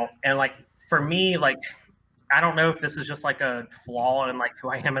Shane out. And like for me, like I don't know if this is just like a flaw in like who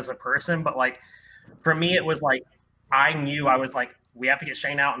I am as a person, but like for me it was like I knew I was like, we have to get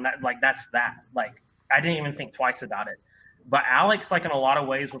Shane out, and that like that's that. Like I didn't even think twice about it. But Alex, like in a lot of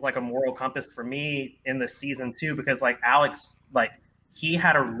ways, was like a moral compass for me in this season too, because like Alex, like he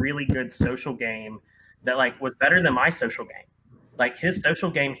had a really good social game that like was better than my social game. Like his social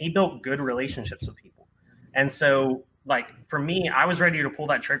game, he built good relationships with people. And so like for me, I was ready to pull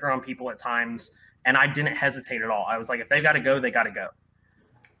that trigger on people at times, and I didn't hesitate at all. I was like, if they got to go, they got to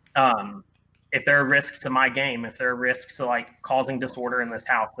go. If there are risks to my game, if there are risks to like causing disorder in this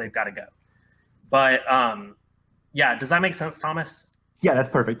house, they've got to go. But yeah, does that make sense, Thomas? Yeah, that's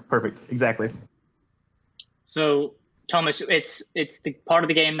perfect. Perfect. Exactly. So, Thomas, it's the part of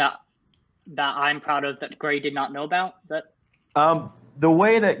the game that I'm proud of that Gray did not know about. Is that? The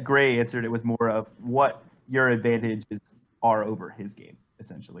way that Gray answered it was more of what your advantages are over his game,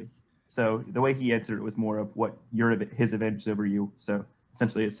 essentially. So the way he answered it was more of what his advantage over you. So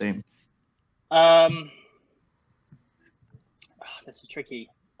essentially the same. This is tricky.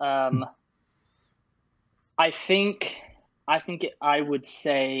 I think I would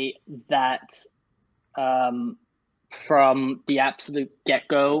say that from the absolute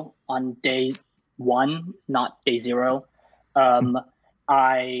get-go on day 1, not day 0,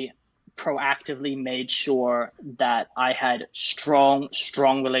 I proactively made sure that I had strong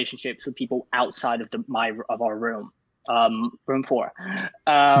relationships with people outside of our room, room 4.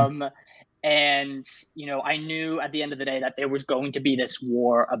 And, you know, I knew at the end of the day that there was going to be this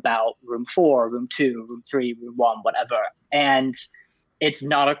war about room 4, room 2, room 3, room 1, whatever. And it's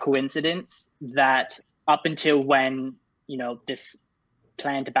not a coincidence that up until when, you know, this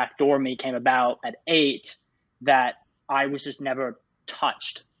plan to backdoor me came about at 8, that I was just never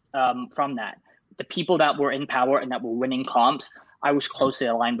touched from that. The people that were in power and that were winning comps, I was closely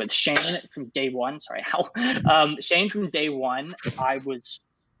aligned with. Shane from day 1, sorry, Shane from day 1, I was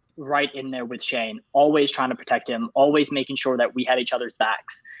right in there with Shane, always trying to protect him, always making sure that we had each other's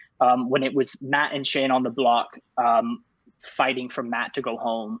backs. When it was Matt and Shane on the block, fighting for Matt to go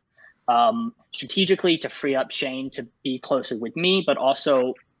home, strategically to free up Shane to be closer with me, but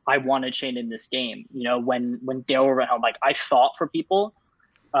also I wanted Shane in this game. You know, when Daryl went home, like I fought for people,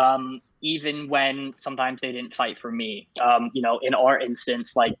 even when sometimes they didn't fight for me. You know, in our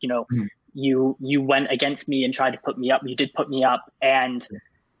instance, like, you know, you went against me and tried to put me up. You did put me up, and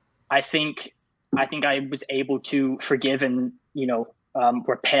I think I was able to forgive and, you know,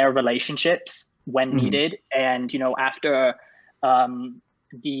 repair relationships when needed. And, you know, after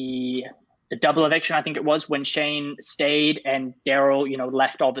the double eviction, I think it was, when Shane stayed and Daryl, you know,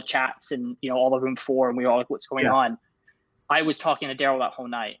 left all the chats and, you know, all the room 4, and we were all like, what's going on? I was talking to Daryl that whole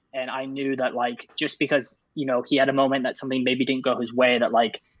night, and I knew that, like, just because, you know, he had a moment that something maybe didn't go his way, that,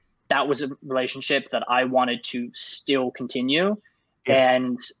 like, that was a relationship that I wanted to still continue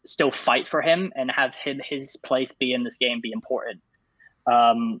and still fight for him and have his place be in this game, be important.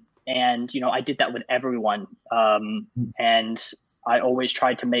 And, you know, I did that with everyone. And I always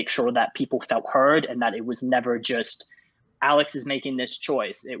tried to make sure that people felt heard, and that it was never just Alex is making this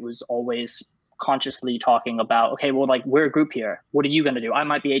choice. It was always consciously talking about, okay, well, like, we're a group here. What are you going to do? I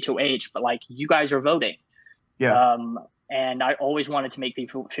might be HOH, but, like, you guys are voting. And I always wanted to make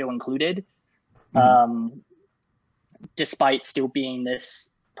people feel included, despite still being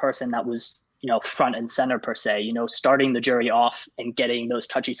this person that was, you know, front and center per se. You know, starting the jury off and getting those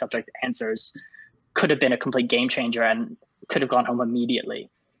touchy subject answers could have been a complete game changer and could have gone home immediately.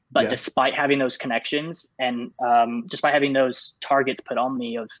 But despite having those connections and despite having those targets put on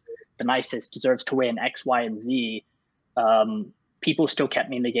me of the nicest deserves to win X, Y, and Z, people still kept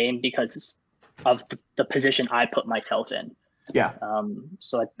me in the game because of the position I put myself in.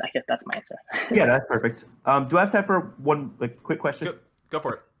 So I guess that's my answer. Yeah, that's perfect. Do I have time for one quick question? Go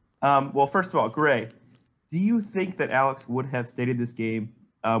for it. Well, first of all, Gray, do you think that Alex would have stayed in this game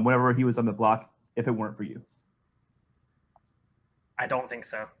whenever he was on the block if it weren't for you? I don't think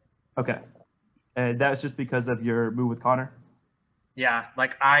so. Okay. And that's just because of your move with Connor? Yeah,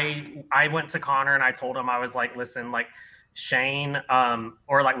 like I went to Connor and I told him, I was like, listen, like Shane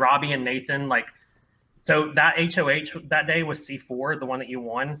or like Robbie and Nathan, like, so that HOH that day was C4, the one that you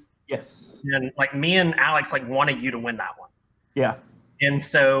won. Yes. And like me and Alex like wanted you to win that one. Yeah. And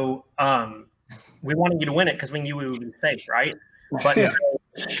so we wanted you to win it because we knew we would be safe, right? But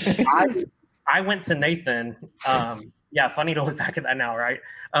so I went to Nathan. Yeah, funny to look back at that now, right?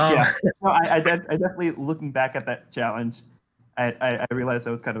 Yeah. No, I definitely, looking back at that challenge, I realized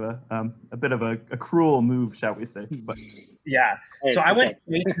that was kind of a bit of a cruel move, shall we say? But yeah. So I went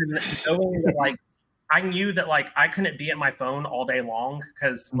to Nathan knowing that, like, I knew that, like, I couldn't be at my phone all day long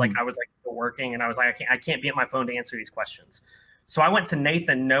because like I was like still working, and I was like, I can't be at my phone to answer these questions. So I went to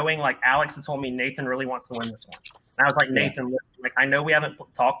Nathan knowing, like, Alex had told me Nathan really wants to win this one. And I was like, Nathan, listen, like, I know we haven't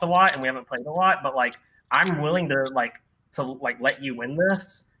talked a lot and we haven't played a lot, but like, I'm willing to let you win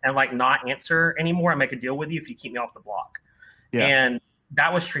this and like not answer anymore and make a deal with you if you keep me off the block. Yeah. And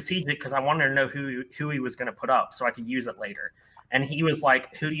that was strategic because I wanted to know who he was going to put up so I could use it later. And he was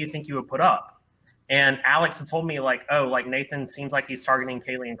like, who do you think you would put up? And Alex had told me, like, oh, like, Nathan seems like he's targeting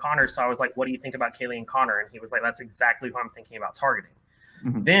Kaylee and Connor. So I was like, what do you think about Kaylee and Connor? And he was like, that's exactly who I'm thinking about targeting.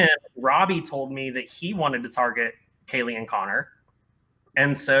 Then Robbie told me that he wanted to target Kaylee and Connor.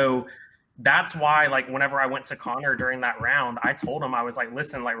 And so that's why, like, whenever I went to Connor during that round, I told him, I was like,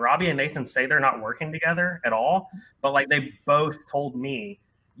 listen, like, Robbie and Nathan say they're not working together at all, but like, they both told me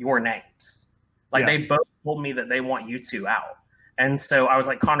your names. Like, they both told me that they want you two out. And so I was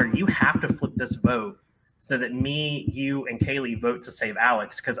like, Connor, you have to flip this vote so that me, you, and Kaylee vote to save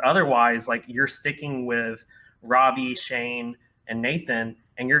Alex. Because otherwise, like, you're sticking with Robbie, Shane, and Nathan,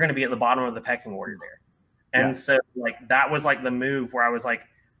 and you're going to be at the bottom of the pecking order there. And so, like, that was like the move where I was like,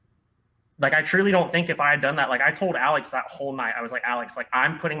 like, I truly don't think if I had done that, like I told Alex that whole night, I was like, Alex, like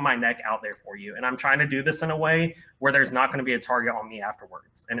I'm putting my neck out there for you. And I'm trying to do this in a way where there's not going to be a target on me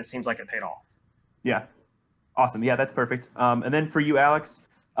afterwards. And it seems like it paid off. Yeah. Awesome. Yeah, that's perfect. And then for you, Alex,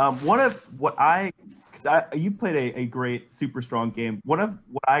 one of what you played a great, super strong game. One of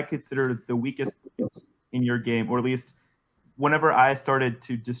what I consider the weakest in your game, or at least whenever I started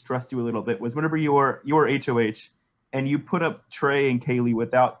to distrust you a little bit, was whenever you were HOH and you put up Trey and Kaylee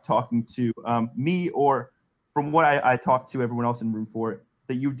without talking to me, or from what I talked to everyone else in room 4,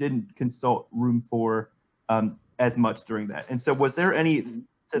 that you didn't consult room 4 as much during that. And so was there any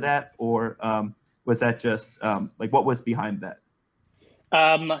to that, or was that just like what was behind that?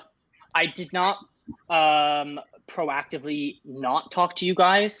 I did not proactively not talk to you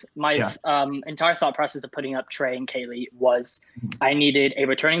guys. My entire thought process of putting up Trey and Kaylee was I needed a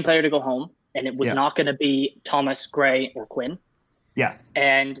returning player to go home, and it was not going to be Thomas, Gray, or Quinn. Yeah.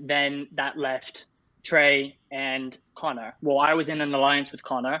 And then that left Trey and Connor. Well, I was in an alliance with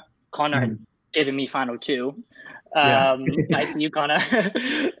Connor. Connor had given me final 2. I see you, Connor.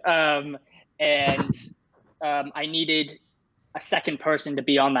 And I needed a second person to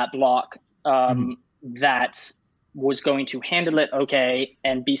be on that block that was going to handle it okay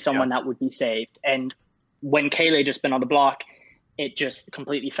and be someone that would be saved. And when Kaylee just been on the block, it just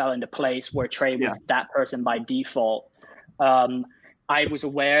completely fell into place where Trey was that person by default. I was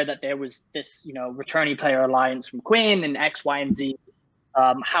aware that there was this, returning player alliance from Quinn and X, Y, and Z.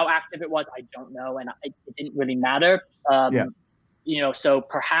 How active it was, I don't know, and it didn't really matter. So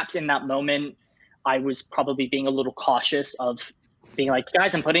perhaps in that moment, I was probably being a little cautious of being like,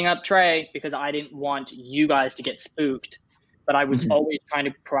 guys, I'm putting up Trey because I didn't want you guys to get spooked. But I was always trying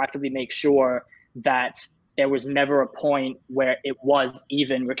to proactively make sure that there was never a point where it was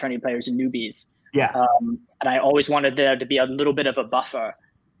even returning players and newbies. And I always wanted there to be a little bit of a buffer.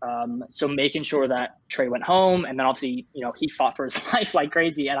 So making sure that Trey went home, and then obviously, he fought for his life like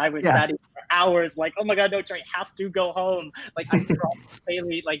crazy. And I was sat for hours like, oh my God, no, Trey has to go home. Like I dropped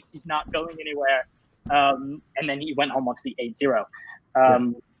Bailey, like he's not going anywhere. And then he went home obviously 8-0.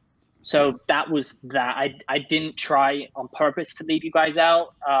 So that was that. I didn't try on purpose to leave you guys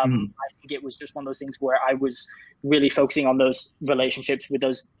out. I think it was just one of those things where I was really focusing on those relationships with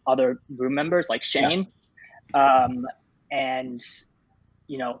those other room members like Shane. And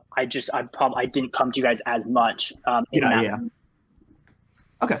I didn't come to you guys as much.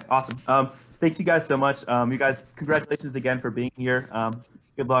 Okay, awesome. Thanks you guys so much. You guys, congratulations again for being here.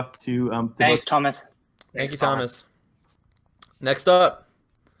 Good luck to thanks, Thomas. Thank you, Thomas. Next up,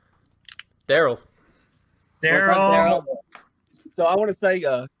 Daryl. Daryl. So I want to say,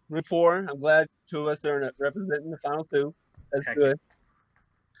 room 4, I'm glad 2 of us are representing the final 2. That's good.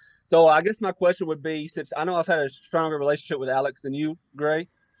 So I guess my question would be, since I know I've had a stronger relationship with Alex than you, Gray,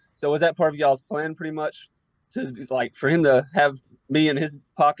 so was that part of y'all's plan pretty much, to like for him to have me in his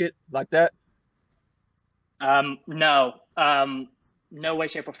pocket like that? No, no way,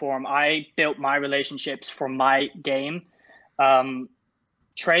 shape, or form. I built my relationships from my game.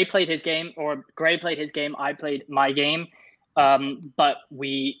 Trey played his game, or Gray played his game. I played my game, but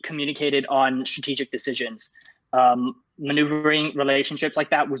we communicated on strategic decisions. Maneuvering relationships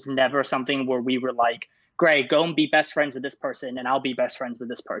like that was never something where we were like, Gray, go and be best friends with this person, and I'll be best friends with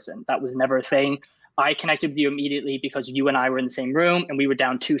this person. That was never a thing. I connected with you immediately because you and I were in the same room, and we were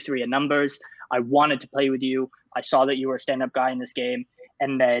down 2-3 in numbers. I wanted to play with you. I saw that you were a stand-up guy in this game.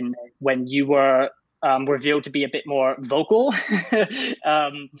 And then when you were revealed to be a bit more vocal,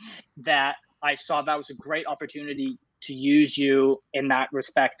 that I saw that was a great opportunity to use you in that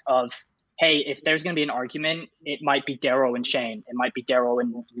respect of, hey, if there's going to be an argument, it might be Daryl and Shane. It might be Daryl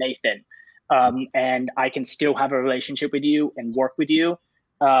and Nathan. And I can still have a relationship with you and work with you.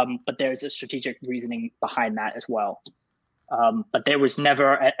 But there's a strategic reasoning behind that as well. But there was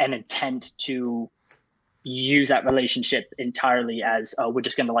never an intent to use that relationship entirely as we're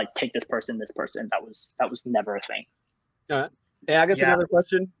just going to like take this person. That was never a thing. And I guess another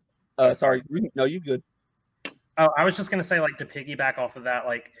question. Sorry, no, you good. Oh, I was just going to say, like, to piggyback off of that,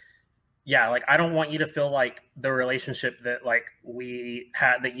 like, yeah, like I don't want you to feel like the relationship that like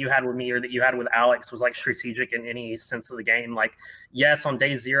that you had with me or that you had with Alex was like strategic in any sense of the game. Like, yes, on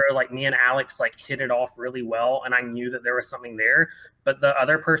day 0, like me and Alex like hit it off really well, and I knew that there was something there. But the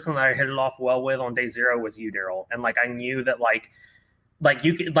other person that I hit it off well with on day 0 was you, Daryl, and like I knew that like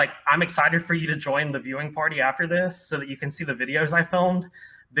you could I'm excited for you to join the viewing party after this so that you can see the videos I filmed.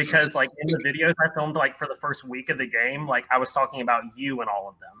 Because like in the videos I filmed like for the first week of the game, like I was talking about you and all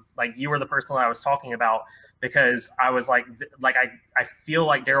of them. Like you were the person that I was talking about because I was like I feel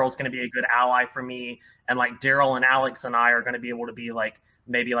like Daryl's going to be a good ally for me, and like Daryl and Alex and I are going to be able to be like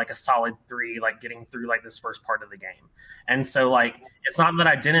maybe like a solid 3, like getting through like this first part of the game. And so like, it's not that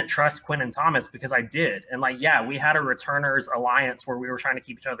I didn't trust Quinn and Thomas, because I did. And like, yeah, we had a returners alliance where we were trying to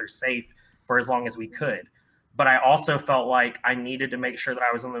keep each other safe for as long as we could. But I also felt like I needed to make sure that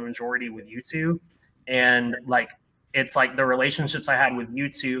I was in the majority with you two. And like, it's like the relationships I had with you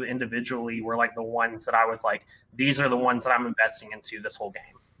two individually were like the ones that I was like, these are the ones that I'm investing into this whole game.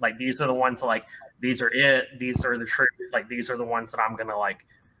 Like, these are the ones that like, these are it. These are the truth. Like, these are the ones that I'm going to like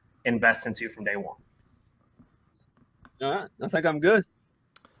invest into from day one. All right. I think I'm good.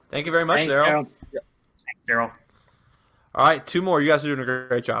 Thank you very much, Thanks, Daryl. Thanks, Daryl. All right, 2 more. You guys are doing a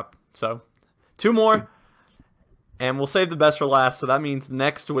great job. So 2 more, and we'll save the best for last. So that means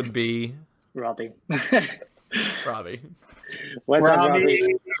next would be Robbie. Robbie. What's up,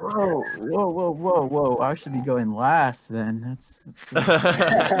 Robbie? Whoa. I should be going last then. That's all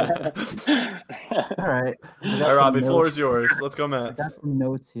right. All right, Robbie, floor is yours. Let's go, I Mets. got some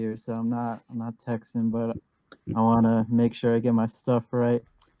notes here, so I'm not texting, but I want to make sure I get my stuff right.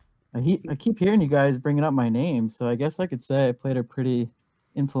 I keep hearing you guys bringing up my name, so I guess I could say I played a pretty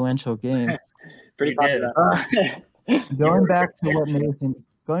influential game. Pretty popular. Going back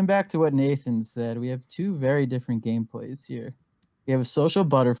to what Nathan said, we have 2 very different gameplays here. We have a social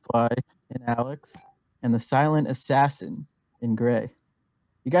butterfly in Alex and the silent assassin in Gray.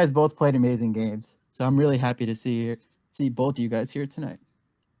 You guys both played amazing games, so I'm really happy to see both of you guys here tonight.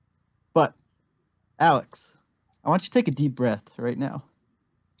 But Alex, I want you to take a deep breath right now.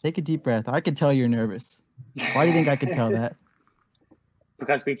 Take a deep breath. I can tell you're nervous. Why do you think I could tell that?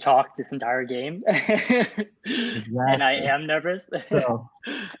 Because we've talked this entire game. Exactly. And I am nervous.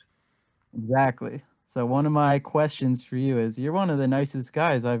 Exactly. So one of my questions for you is, you're one of the nicest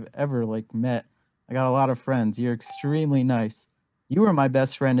guys I've ever met. I got a lot of friends. You're extremely nice. You were my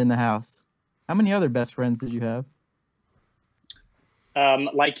best friend in the house. How many other best friends did you have?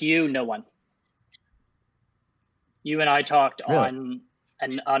 Like you, no one. You and I talked Really?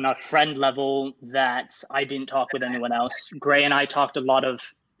 on a friend level that I didn't talk with anyone else. Gray and I talked a lot of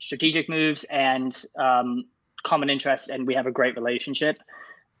strategic moves and common interests, and we have a great relationship.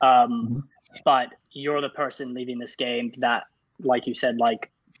 But you're the person leading this game that, like you said,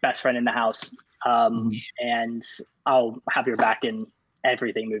 like best friend in the house. And I'll have your back in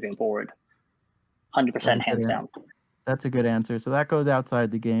everything moving forward. 100% hands down. That's a good answer. So that goes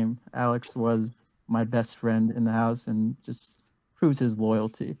outside the game. Alex was my best friend in the house and just proves his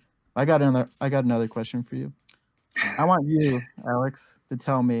loyalty. I got another question for you. I want you, Alex, to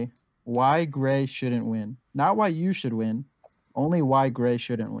tell me why Gray shouldn't win. Not why you should win, only why Gray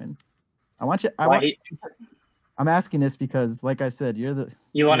shouldn't win. I'm asking this because, like I said,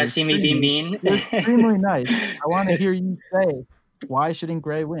 you want to see me be mean? You're extremely nice. I want to hear you say, why shouldn't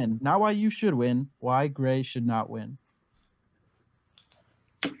Gray win? Not why you should win, why Gray should not win.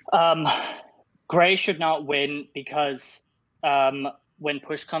 Gray should not win because when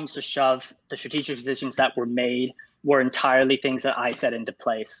push comes to shove, the strategic decisions that were made were entirely things that I set into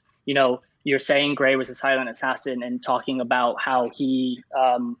place. You know, you're saying Gray was a silent assassin and talking about how he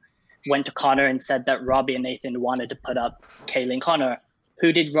went to Connor and said that Robbie and Nathan wanted to put up Kaylee and Connor.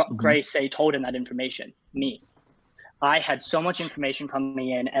 Who did Gray say told him that information? Me. I had so much information coming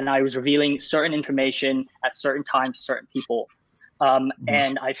in, and I was revealing certain information at certain times to certain people.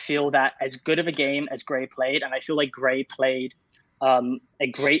 And I feel that as good of a game as Gray played, and I feel like Gray played a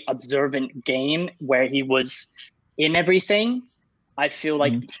great observant game where he was in everything, I feel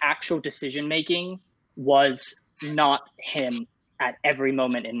like the actual decision making was not him at every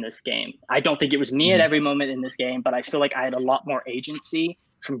moment in this game. I don't think it was me at every moment in this game, but I feel like I had a lot more agency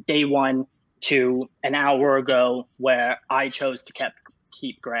from day one to an hour ago where I chose to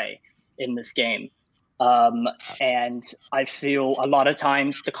keep Gray in this game. And I feel a lot of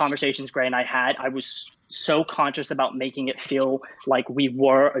times the conversations Gray and I had, I was so conscious about making it feel like we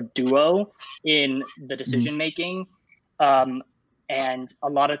were a duo in the decision making. And a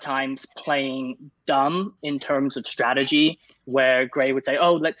lot of times playing dumb in terms of strategy, where Gray would say,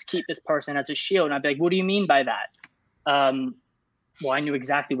 oh, let's keep this person as a shield. And I'd be like, what do you mean by that? Well, I knew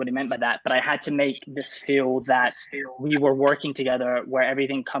exactly what he meant by that, but I had to make this feel that we were working together, where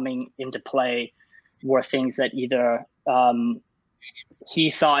everything coming into play were things that either he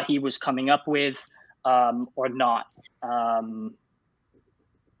thought he was coming up with or not. And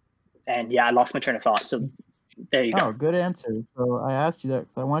yeah, I lost my train of thought. So there you go. Oh, good answer. So I asked you that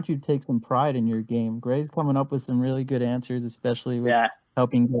because I want you to take some pride in your game. Gray's coming up with some really good answers, especially with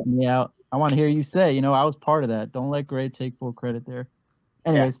helping get me out. I want to hear you say, I was part of that. Don't let Gray take full credit there.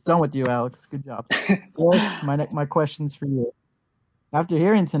 Anyways, done with you, Alex. Good job. My question's for you. After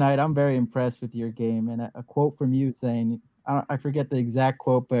hearing tonight, I'm very impressed with your game. And a quote from you saying, I forget the exact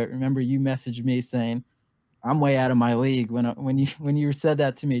quote, but remember you messaged me saying, "I'm way out of my league" when you said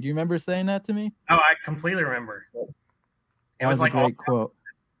that to me. Do you remember saying that to me? Oh, I completely remember. That was like a great quote.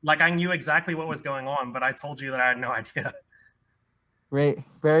 Like I knew exactly what was going on, but I told you that I had no idea. Great,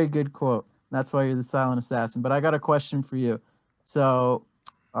 very good quote. That's why you're the silent assassin. But I got a question for you. So,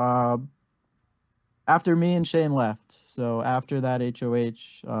 after me and Shane left, so after that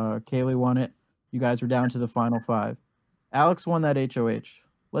HOH, Kaylee won it. You guys were down to the final 5. Alex won that HOH.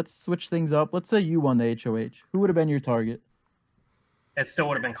 Let's switch things up. Let's say you won the HOH. Who would have been your target? It still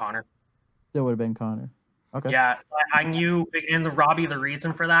would have been Connor. Still would have been Connor. Okay. Yeah, I knew, and Robbie, the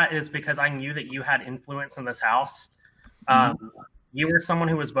reason for that is because I knew that you had influence in this house. You were someone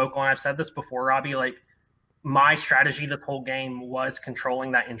who was vocal, and I've said this before, Robbie, like, my strategy this whole game was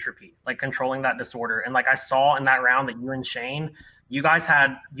controlling that entropy, like controlling that disorder. And like I saw in that round that you and Shane, you guys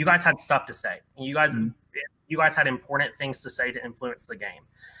had stuff to say. You guys had important things to say to influence the game.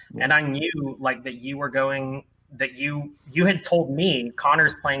 And I knew like that you were going, that you had told me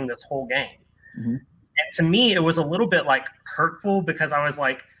Connor's playing this whole game. And to me, it was a little bit like hurtful because I was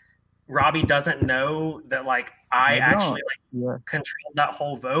like, Robbie doesn't know that like I actually like controlled that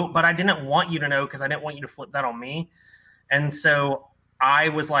whole vote, but I didn't want you to know because I didn't want you to flip that on me. And so I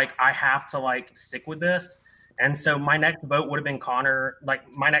was like, I have to like stick with this. And so my next vote would have been Connor. Like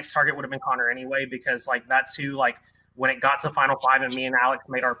my next target would have been Connor anyway, because like that's who, like when it got to final 5 and me and Alex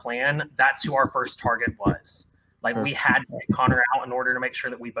made our plan, that's who our first target was. Like we had to get Connor out in order to make sure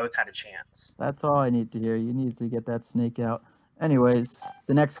that we both had a chance. That's all I need to hear. You need to get that snake out. Anyways,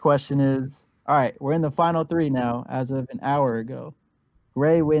 the next question is, all right, we're in the final 3 now as of an hour ago.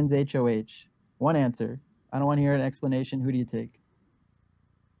 Gray wins HOH. One answer. I don't want to hear an explanation. Who do you take?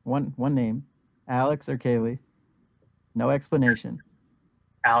 One name. Alex or Kaylee? No explanation.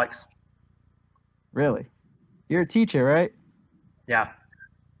 Alex. Really? You're a teacher, right? Yeah.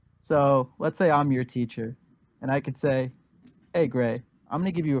 So let's say I'm your teacher. And I could say, hey, Gray, I'm going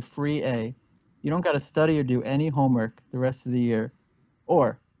to give you a free A. You don't got to study or do any homework the rest of the year.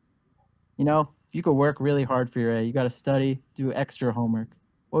 Or, you know, if you could work really hard for your A, you got to study, do extra homework.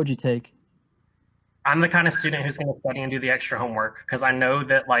 What would you take? I'm the kind of student who's going to study and do the extra homework because I know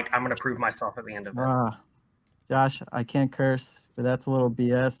that, like, I'm going to prove myself at the end of it. Josh, I can't curse, but that's a little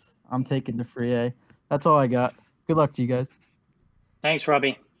BS. I'm taking the free A. That's all I got. Good luck to you guys. Thanks,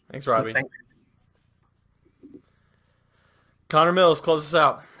 Robbie. Thanks, Robbie. Thank you. Connor Mills, close us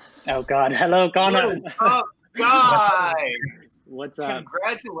out. Oh, God. Hello, Connor. What's up, guys? What's up?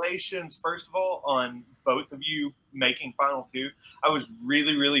 Congratulations, first of all, on both of you making Final 2. I was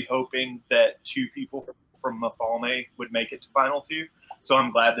really, really hoping that 2 people from Mafalme would make it to Final 2, so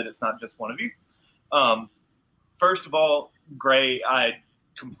I'm glad that it's not just one of you. First of all, Gray, I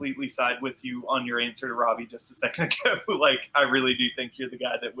completely side with you on your answer to Robbie just a second ago. Like, I really do think you're the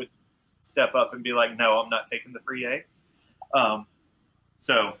guy that would step up and be like, no, I'm not taking the free A.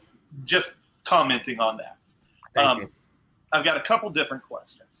 So just commenting on that. Thank you. I've got a couple different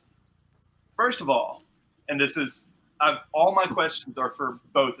questions. First of all, and this is, all my questions are for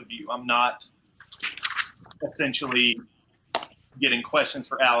both of you. I'm not essentially getting questions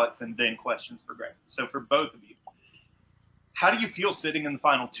for Alex and then questions for Greg. So for both of you, how do you feel sitting in the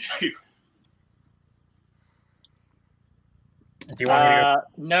final 2? Do you want me to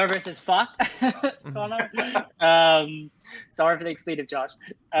go? Nervous as fuck, Connor. Sorry for the expletive, Josh.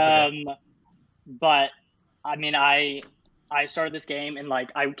 Okay. But I mean, I started this game and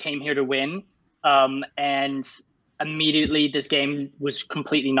like I came here to win, and immediately this game was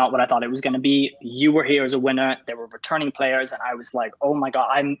completely not what I thought it was going to be. You were here as a winner. There were returning players, and I was like, oh my God,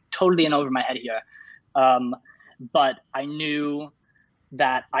 I'm totally in over my head here. But I knew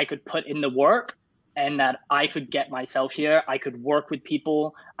that I could put in the work and that I could get myself here. I could work with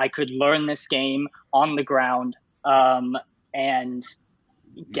people. I could learn this game on the ground, and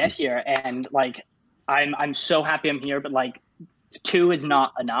get here. And like, I'm so happy I'm here, but like 2 is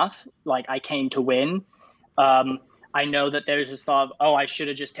not enough. Like I came to win. I know that there's this thought of, oh, I should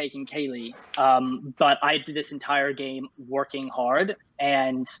have just taken Kaylee. But I did this entire game working hard,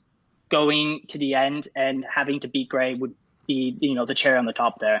 and going to the end and having to beat Gray would be, you know, the cherry on the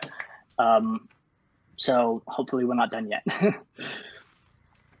top there. So hopefully we're not done yet.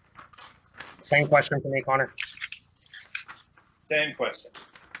 Same question for me, Connor. Same question.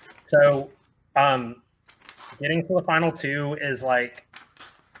 So getting to the final 2 is like,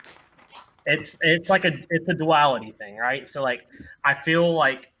 it's like it's a duality thing, right? So like I feel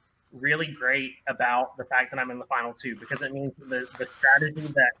like really great about the fact that I'm in the final 2 because it means the strategy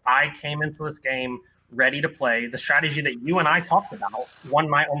that I came into this game ready to play, the strategy that you and I talked about one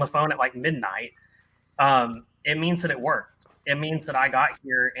night on the phone at like midnight, it means that it worked. it means that I got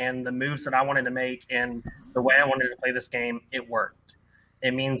here and the moves that I wanted to make and the way I wanted to play this game, it worked.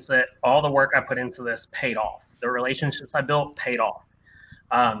 It means that all the work I put into this paid off. The relationships I built paid off.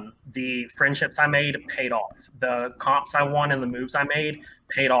 The friendships I made paid off. The comps I won and the moves I made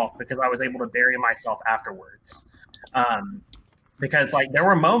paid off because I was able to bury myself afterwards. Because like there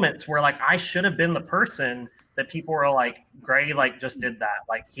were moments where like I should have been the person that people were like, Gray like just did that,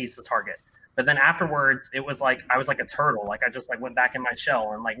 like he's the target. But then afterwards, it was like I was like a turtle, like I just like went back in my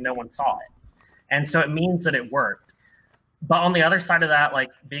shell and like no one saw it. And so it means that it worked. But on the other side of that, like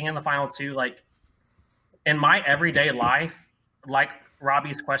being in the final two, like in my everyday life, like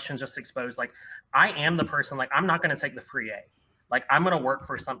Robbie's question just exposed, like I am the person, like I'm not going to take the free A. Like I'm going to work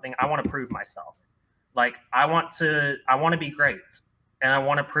for something. I want to prove myself. Like I want to be great and I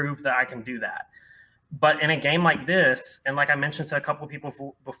want to prove that I can do that. But in a game like this, and like I mentioned to a couple of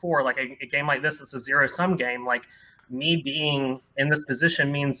people before, like a game like this, it's a zero-sum game. Like me being in this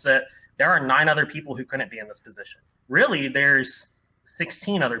position means that there are 9 other people who couldn't be in this position. Really, there's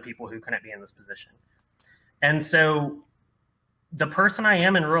 16 other people who couldn't be in this position. And so the person I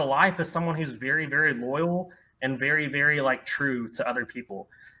am in real life is someone who's very, very loyal and very, very like true to other people.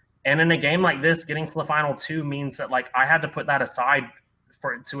 And in a game like this, getting to the final two means that like I had to put that aside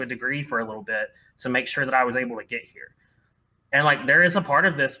to a degree for a little bit to make sure that I was able to get here. And like there is a part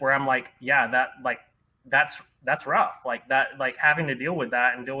of this where I'm like, yeah, that's rough. Like that, like having to deal with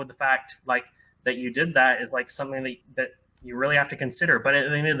that and deal with the fact like that you did that is like something that you really have to consider. But at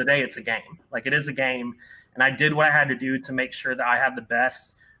the end of the day, it's a game. Like it is a game. And I did what I had to do to make sure that I had the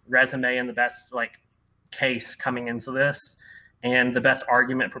best resume and the best like case coming into this and the best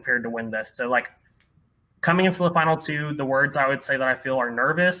argument prepared to win this. So like coming into the final two, the words I would say that I feel are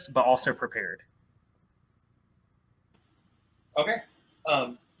nervous, but also prepared. Okay.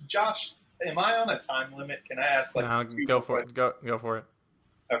 Josh, am I on a time limit? Can I ask like no, go for it. Go for it.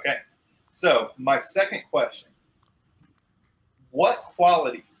 Okay. So my second question, what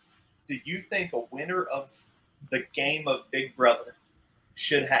qualities do you think a winner of the game of Big Brother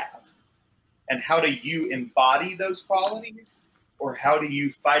should have? And how do you embody those qualities, or how do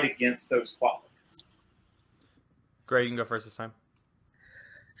you fight against those qualities? Great, you can go first this time.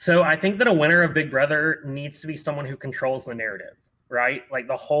 So I think that a winner of Big Brother needs to be someone who controls the narrative, right? Like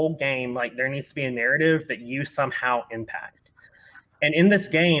the whole game, like there needs to be a narrative that you somehow impact. And in this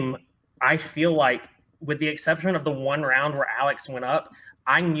game, I feel like with the exception of the one round where Alex went up,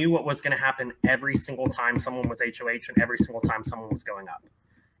 I knew what was going to happen every single time someone was HOH and every single time someone was going up.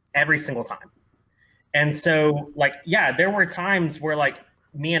 Every single time. And so, like, yeah, there were times where, like,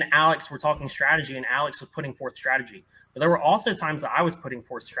 me and Alex were talking strategy and Alex was putting forth strategy. But there were also times that I was putting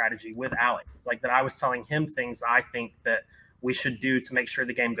forth strategy with Alex, like that I was telling him things I think that we should do to make sure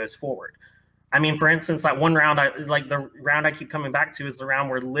the game goes forward. I mean, for instance, that one round, the round I keep coming back to is the round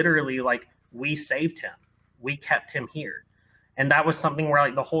where literally, like, we saved him. We kept him here. And that was something where,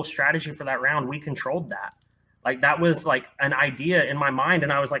 like, the whole strategy for that round, we controlled that. Like, that was, like, an idea in my mind.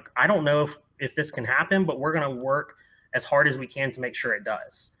 And I was like, I don't know if this can happen, but we're going to work as hard as we can to make sure it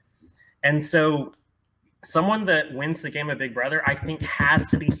does. And so someone that wins the game of Big Brother, I think, has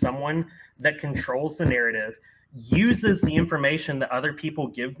to be someone that controls the narrative, uses the information that other people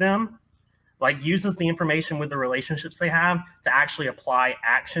give them, like uses the information with the relationships they have to actually apply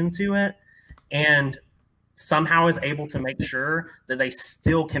action to it, and somehow is able to make sure that they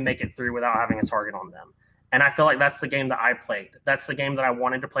still can make it through without having a target on them. And I feel like that's the game that I played. That's the game that I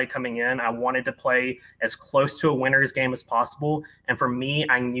wanted to play coming in. I wanted to play as close to a winner's game as possible. And for me,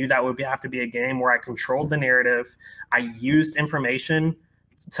 I knew that would have to be a game where I controlled the narrative. I used information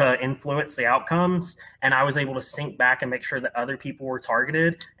to influence the outcomes. And I was able to sink back and make sure that other people were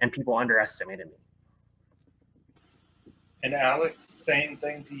targeted and people underestimated me. And Alex, same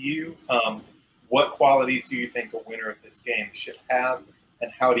thing to you. What qualities do you think a winner of this game should have?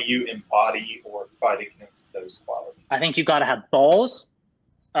 And how do you embody or fight against those qualities? I think you got to have balls,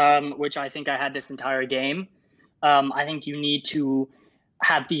 which I think I had this entire game. I think you need to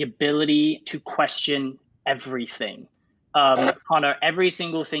have the ability to question everything. Connor, every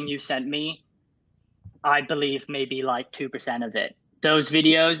single thing you sent me, I believe maybe like 2% of it. Those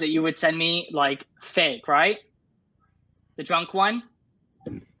videos that you would send me, like fake, right? The drunk one?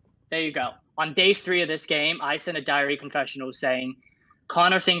 There you go. On day 3 of this game, I sent a diary confessional saying,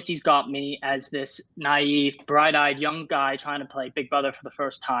 Connor thinks he's got me as this naive, bright-eyed young guy trying to play Big Brother for the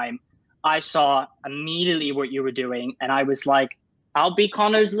first time. I saw immediately what you were doing, and I was like, I'll be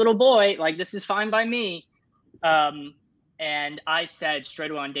Connor's little boy. Like, this is fine by me. And I said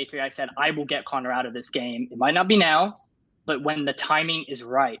straight away on day 3, I said, I will get Connor out of this game. It might not be now, but when the timing is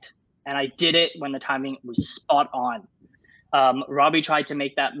right. And I did it when the timing was spot on. Robbie tried to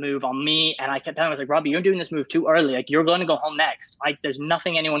make that move on me, and I kept telling him, I was like, Robbie, you're doing this move too early. Like, you're going to go home next. Like, there's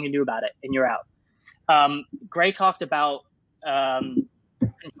nothing anyone can do about it, and you're out. Gray talked about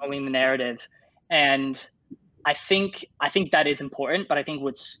controlling the narrative, and I think that is important, but I think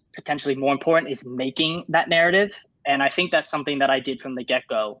what's potentially more important is making that narrative. And I think that's something that I did from the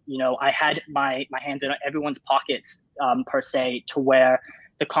get-go. You know, I had my hands in everyone's pockets, per se, to where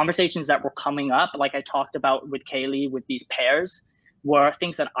the conversations that were coming up, like I talked about with Kaylee, with these pairs, were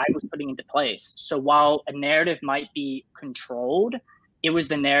things that I was putting into place. So while a narrative might be controlled, it was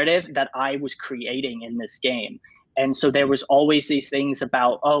the narrative that I was creating in this game. And so there was always these things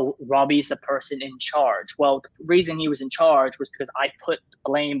about, oh, Robbie's the person in charge. Well, the reason he was in charge was because I put the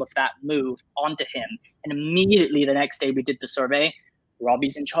blame of that move onto him. And immediately the next day we did the survey,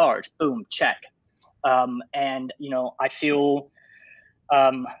 Robbie's in charge. Boom, check. And, you know, I feel,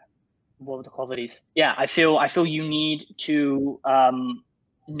 what were the qualities? Yeah, I feel you need to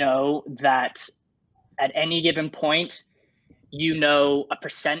know that at any given point, you know a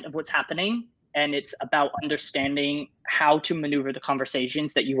percent of what's happening. And it's about understanding how to maneuver the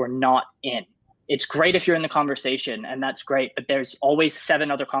conversations that you are not in. It's great if you're in the conversation, and that's great, but there's always 7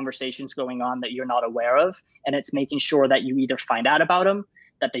 other conversations going on that you're not aware of. And it's making sure that you either find out about them,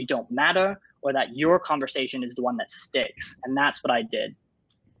 that they don't matter, or that your conversation is the one that sticks. And that's what I did.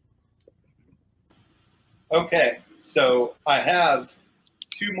 Okay, so I have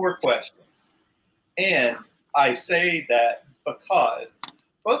 2 more questions. And I say that because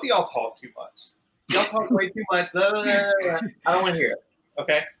both of y'all talk too much. Y'all talk way too much. Blah, blah, blah, blah. I don't want to hear it.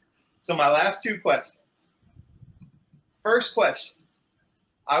 Okay? So my last 2 questions. First question.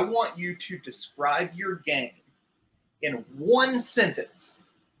 I want you to describe your game in 1 sentence.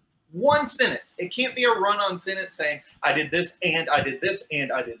 1 sentence. It can't be a run-on sentence saying, I did this, and I did this,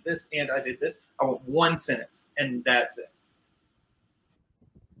 and I did this, and I did this. I want 1 sentence, and that's it.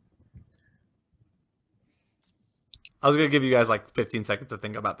 I was going to give you guys like 15 seconds to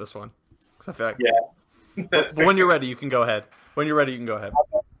think about this one. Because I feel like... Yeah. But when you're ready, you can go ahead. When you're ready, you can go ahead.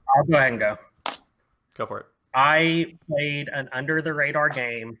 I'll go ahead and go. Go for it. I played an under-the-radar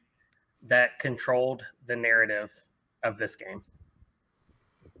game that controlled the narrative of this game.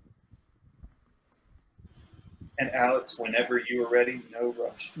 And Alex, whenever you are ready, no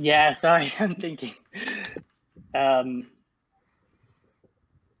rush. Yeah, sorry, I'm thinking.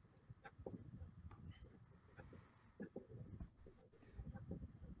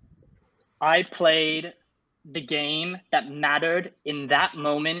 I played the game that mattered in that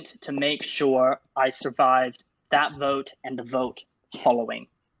moment to make sure I survived that vote and the vote following.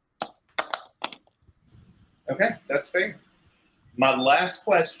 Okay, that's fair. My last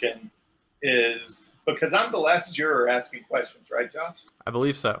question is, because I'm the last juror asking questions, right, Josh? I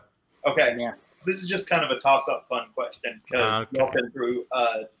believe so. Okay. Yeah. This is just kind of a toss-up fun question because Okay. y'all been through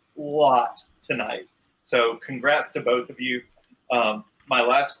a lot tonight. So congrats to both of you. My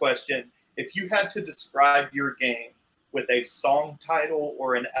last question, if you had to describe your game with a song title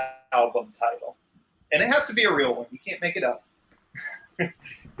or an album title, and it has to be a real one, you can't make it up.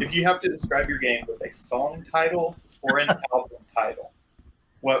 If you have to describe your game with a song title or an album title,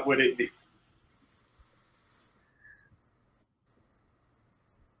 what would it be?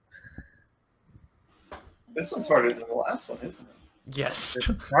 This one's harder than the last one, isn't it? Yes.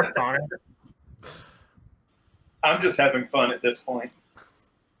 I'm just having fun at this point.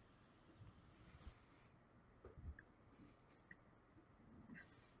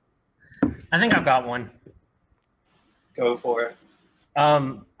 I think I've got one. Go for it.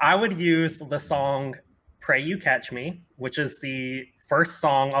 I would use the song Pray You Catch Me, which is the first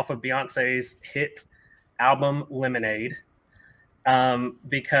song off of Beyonce's hit album Lemonade,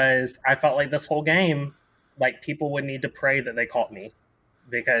 because I felt like this whole game, like, people would need to pray that they caught me,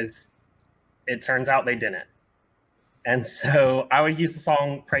 because it turns out they didn't. And so I would use the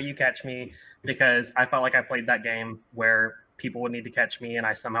song Pray You Catch Me because I felt like I played that game where people would need to catch me and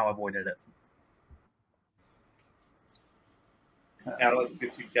I somehow avoided it. Alex,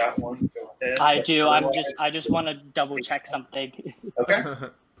 if you've got one, go ahead. I do. I just want to double check something. Okay.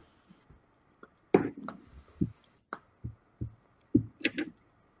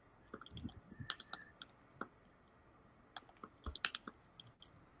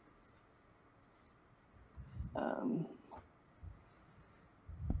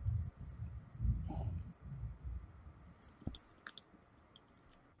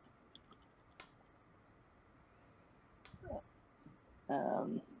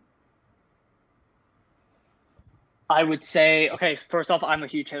 I would say, okay, first off, I'm a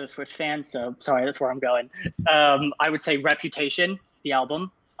huge Taylor Swift fan, so sorry, that's where I'm going. I would say Reputation, the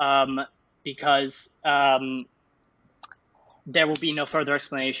album, because there will be no further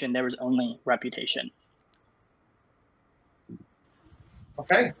explanation. There was only reputation.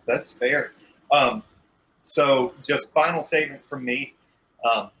 Okay, that's fair. So just final statement from me.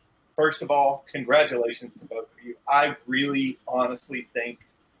 First of all, congratulations to both of you. I really honestly think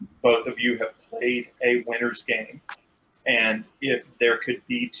both of you have played a winner's game. And if there could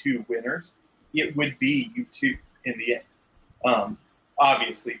be two winners, it would be you two in the end.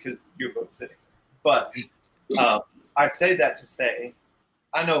 Obviously, because you're both sitting. But I say that to say,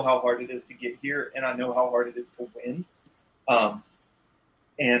 I know how hard it is to get here, and I know how hard it is to win.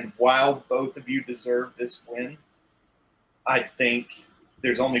 And while both of you deserve this win, I think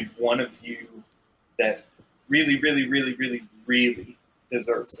there's only one of you that really, really, really, really, really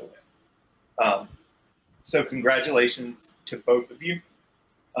deserves to win. So congratulations to both of you,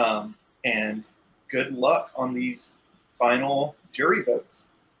 and good luck on these final jury votes.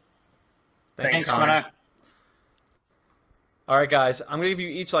 Thanks, Connor. All right, guys, I'm gonna give you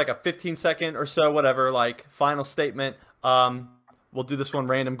each like a 15-second or so, whatever, like final statement. We'll do this one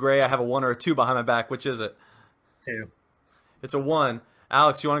random. Gray, I have a 1 or a 2 behind my back. Which is it? 2. It's a 1.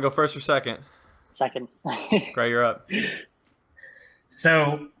 Alex, you want to go first or second? Second. Gray, you're up.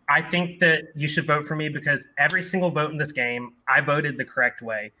 So I think that you should vote for me because every single vote in this game, I voted the correct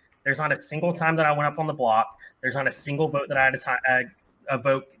way. There's not a single time that I went up on the block. There's not a single vote that I had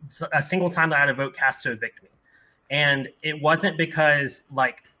a single time that I had a vote cast to evict me. And it wasn't because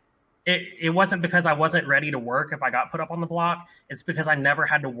it wasn't because I wasn't ready to work if I got put up on the block. It's because I never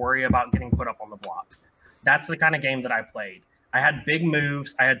had to worry about getting put up on the block. That's the kind of game that I played. I had big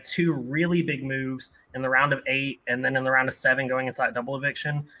moves. I had 2 really big moves in the round of 8 and then in the round of 7 going into that double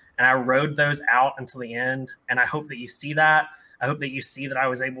eviction. And I rode those out until the end. And I hope that you see that. I hope that you see that I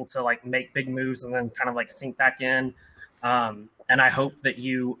was able to like make big moves and then kind of like sink back in. And I hope that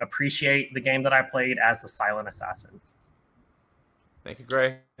you appreciate the game that I played as the silent assassin. Thank you,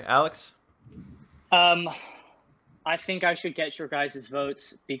 Gray. Alex? I think I should get your guys'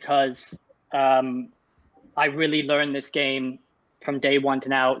 votes because I really learned this game from day 1 to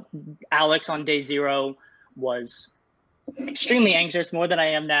now. Alex on day 0 was extremely anxious, more than I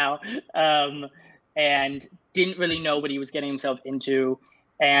am now, and didn't really know what he was getting himself into.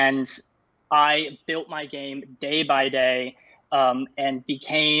 And I built my game day by day and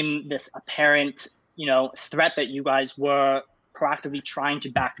became this apparent, threat that you guys were proactively trying to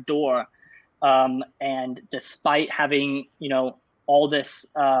backdoor. And despite having, all this,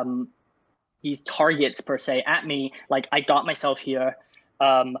 these targets per se at me, like I got myself here.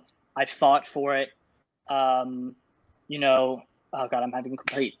 I fought for it. Oh God, I'm having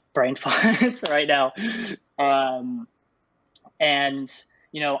complete brain farts right now. And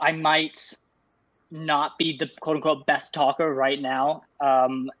I might not be the quote unquote best talker right now.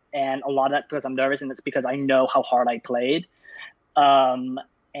 And a lot of that's because I'm nervous, and it's because I know how hard I played. And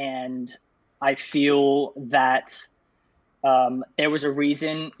I feel that there was a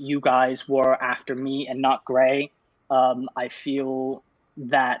reason you guys were after me and not Gray. I feel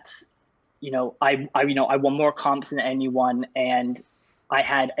that, I won more comps than anyone, and I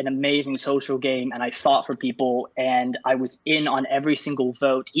had an amazing social game, and I fought for people, and I was in on every single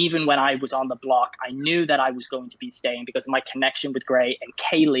vote. Even when I was on the block, I knew that I was going to be staying because of my connection with Gray and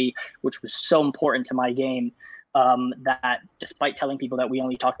Kaylee, which was so important to my game. That despite telling people that we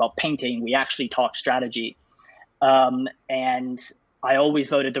only talked about painting, we actually talked strategy. And I always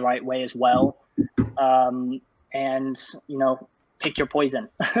voted the right way as well. And, pick your poison.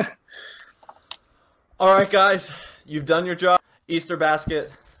 All right, guys, you've done your job. Easter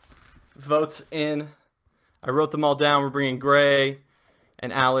basket votes in. I wrote them all down. We're bringing Gray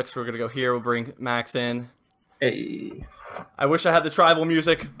and Alex. We're going to go here. We'll bring Max in. Hey. I wish I had the tribal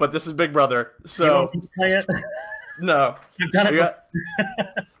music, but this is Big Brother. So you want me to play it? No. You've done it.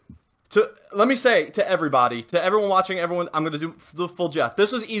 Let me say to everybody, to everyone watching, everyone, I'm going to do the full Jeff.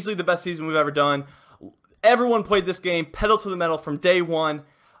 This was easily the best season we've ever done. Everyone played this game, pedal to the metal from day 1.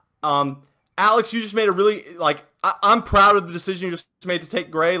 Alex, you just made a really, I'm proud of the decision you just made to take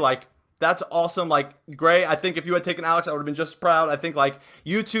Gray. That's awesome. Gray, I think if you had taken Alex, I would have been just proud. I think,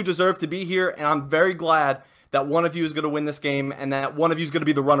 you two deserve to be here, and I'm very glad that one of you is going to win this game and that one of you is going to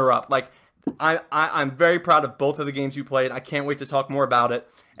be the runner-up. I'm very proud of both of the games you played. I can't wait to talk more about it.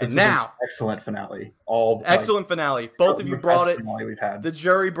 And now, excellent finale. Excellent finale. Both of you brought it. We've had. The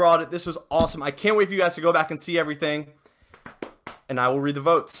jury brought it. This was awesome. I can't wait for you guys to go back and see everything. And I will read the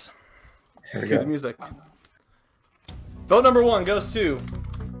votes. Here we Cue go. the music. Vote number 1 goes to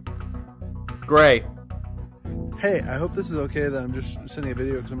Gray. Hey, I hope this is okay that I'm just sending a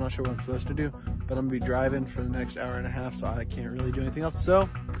video because I'm not sure what I'm supposed to do, but I'm going to be driving for the next hour and a half, so I can't really do anything else. So,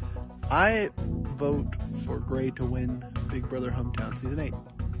 I vote for Gray to win Big Brother Hometown Season 8.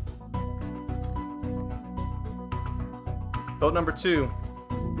 Vote number 2.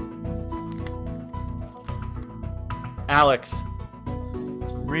 Alex.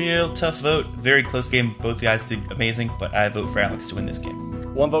 Real tough vote. Very close game. Both guys did amazing, but I vote for Alex to win this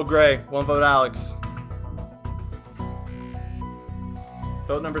game. 1 vote Gray, 1 vote Alex.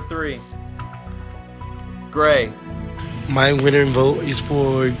 Vote number 3. Gray. My winning vote is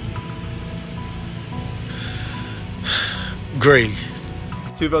for Gray.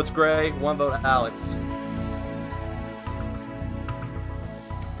 2 votes Gray, 1 vote Alex.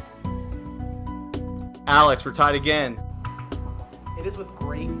 Alex, we're tied again. It is with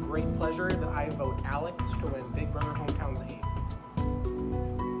great pleasure that I vote Alex to win Big Brother Hometowns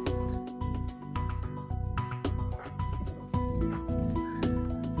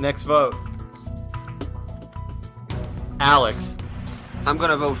 8. Next vote. Alex. I'm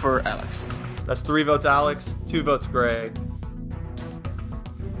gonna vote for Alex. That's 3 votes Alex, 2 votes Gray.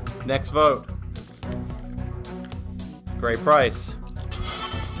 Next vote. Gray Price.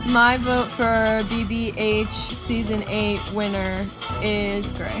 My vote for BBH Season 8 winner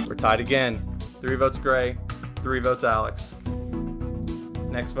is Gray. We're tied again. 3 votes Gray, 3 votes Alex.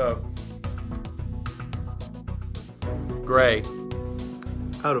 Next vote. Gray.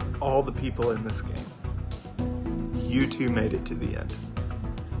 Out of all the people in this game, you two made it to the end.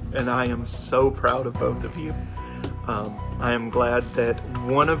 And I am so proud of both of you. I am glad that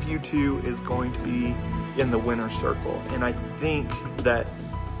one of you two is going to be in the winner's circle. And I think that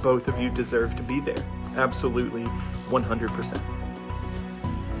both of you deserve to be there. Absolutely, 100%.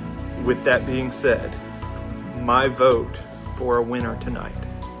 With that being said, my vote for a winner tonight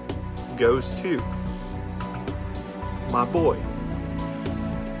goes to my boy,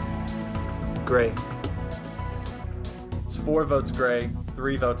 Gray. It's 4 votes Gray,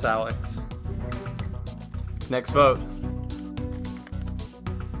 3 votes Alex. Next vote.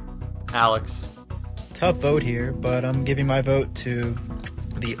 Alex. Tough vote here, but I'm giving my vote to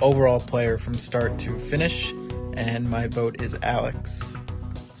the overall player from start to finish, and my vote is Alex.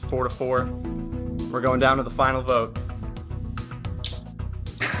 It's 4-4. We're going down to the final vote.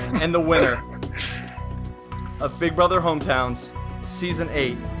 And the winner of Big Brother Hometowns Season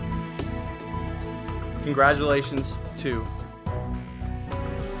 8. Congratulations to...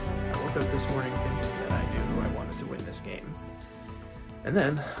 I woke up this morning thinking that I knew who I wanted to win this game. And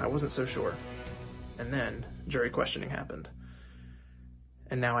then I wasn't so sure. And then jury questioning happened.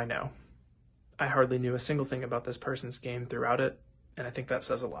 And now I know. I hardly knew a single thing about this person's game throughout it, and I think that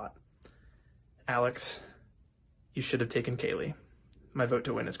says a lot. Alex, you should have taken Kaylee. My vote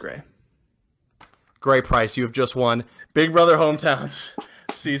to win is Gray. Gray Price, you have just won Big Brother Hometowns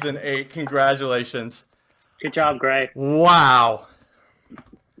Season 8. Congratulations. Good job, Gray. Wow.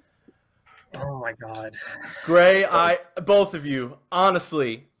 Oh my God. Gray, both of you,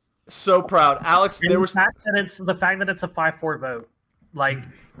 honestly, so proud. Alex, And there was... the fact that it's a 5-4 vote. Like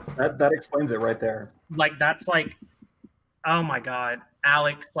that explains it right there. Like that's like, oh my God,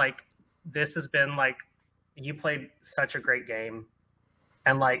 Alex, like this has been like, you played such a great game.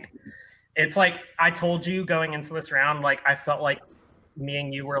 And like, it's like, I told you going into this round, like I felt like me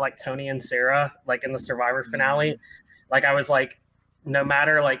and you were like Tony and Sarah, like in the Survivor finale. Like I was like, no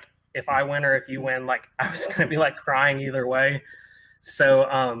matter like if I win or if you win, like I was going to be like crying either way. So,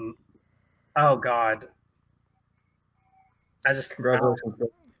 oh God. Congratulations.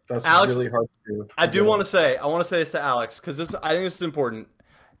 That's Alex, really hard to do. I want to say this to Alex because I think this is important.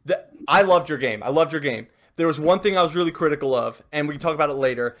 I loved your game. There was one thing I was really critical of, and we can talk about it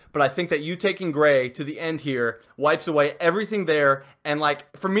later, but I think that you taking Gray to the end here wipes away everything there. And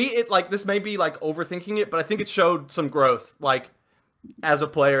like for me, it like this may be like overthinking it, but I think it showed some growth, like as a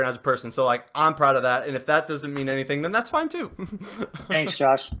player and as a person. So like I'm proud of that. And if that doesn't mean anything, then that's fine too. Thanks,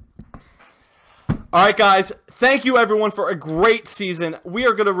 Josh. All right, guys. Thank you, everyone, for a great season. We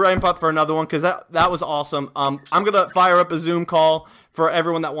are going to ramp up for another one because that was awesome. I'm going to fire up a Zoom call for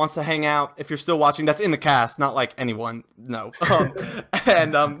everyone that wants to hang out. If you're still watching, that's in the cast, not like anyone. No.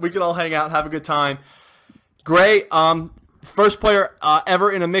 And we can all hang out and have a good time. Gray, first player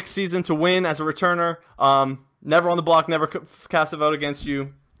ever in a mixed season to win as a returner. Never on the block, never cast a vote against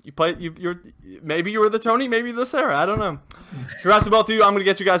you. Maybe you were the Tony, maybe the Sarah. I don't know. Congrats to both of you. I'm going to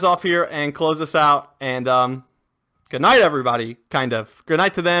get you guys off here and close this out. And good night, everybody. Kind of. Good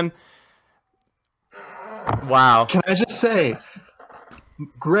night to them. Wow. Can I just say,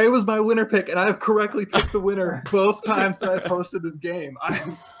 Gray was my winner pick, and I have correctly picked the winner both times that I've hosted this game. I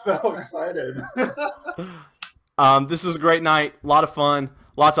am so excited. This is a great night. A lot of fun.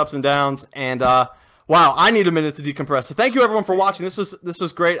 Lots of ups and downs. And wow, I need a minute to decompress. So thank you, everyone, for watching. This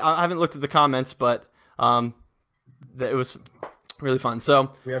was great. I haven't looked at the comments, but it was really fun.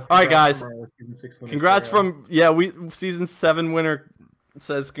 So, We have all right, congrats guys. from our season 6 winner, Congrats Sarah. from we season 7 winner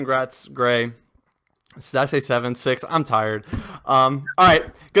says congrats, Gray. Did I say 7, 6? I'm tired. All right.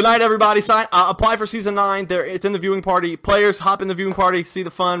 Good night, everybody. Apply for season 9. It's in the viewing party. Players, hop in the viewing party. See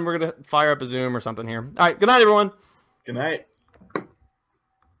the fun. We're gonna fire up a Zoom or something here. All right. Good night, everyone. Good night.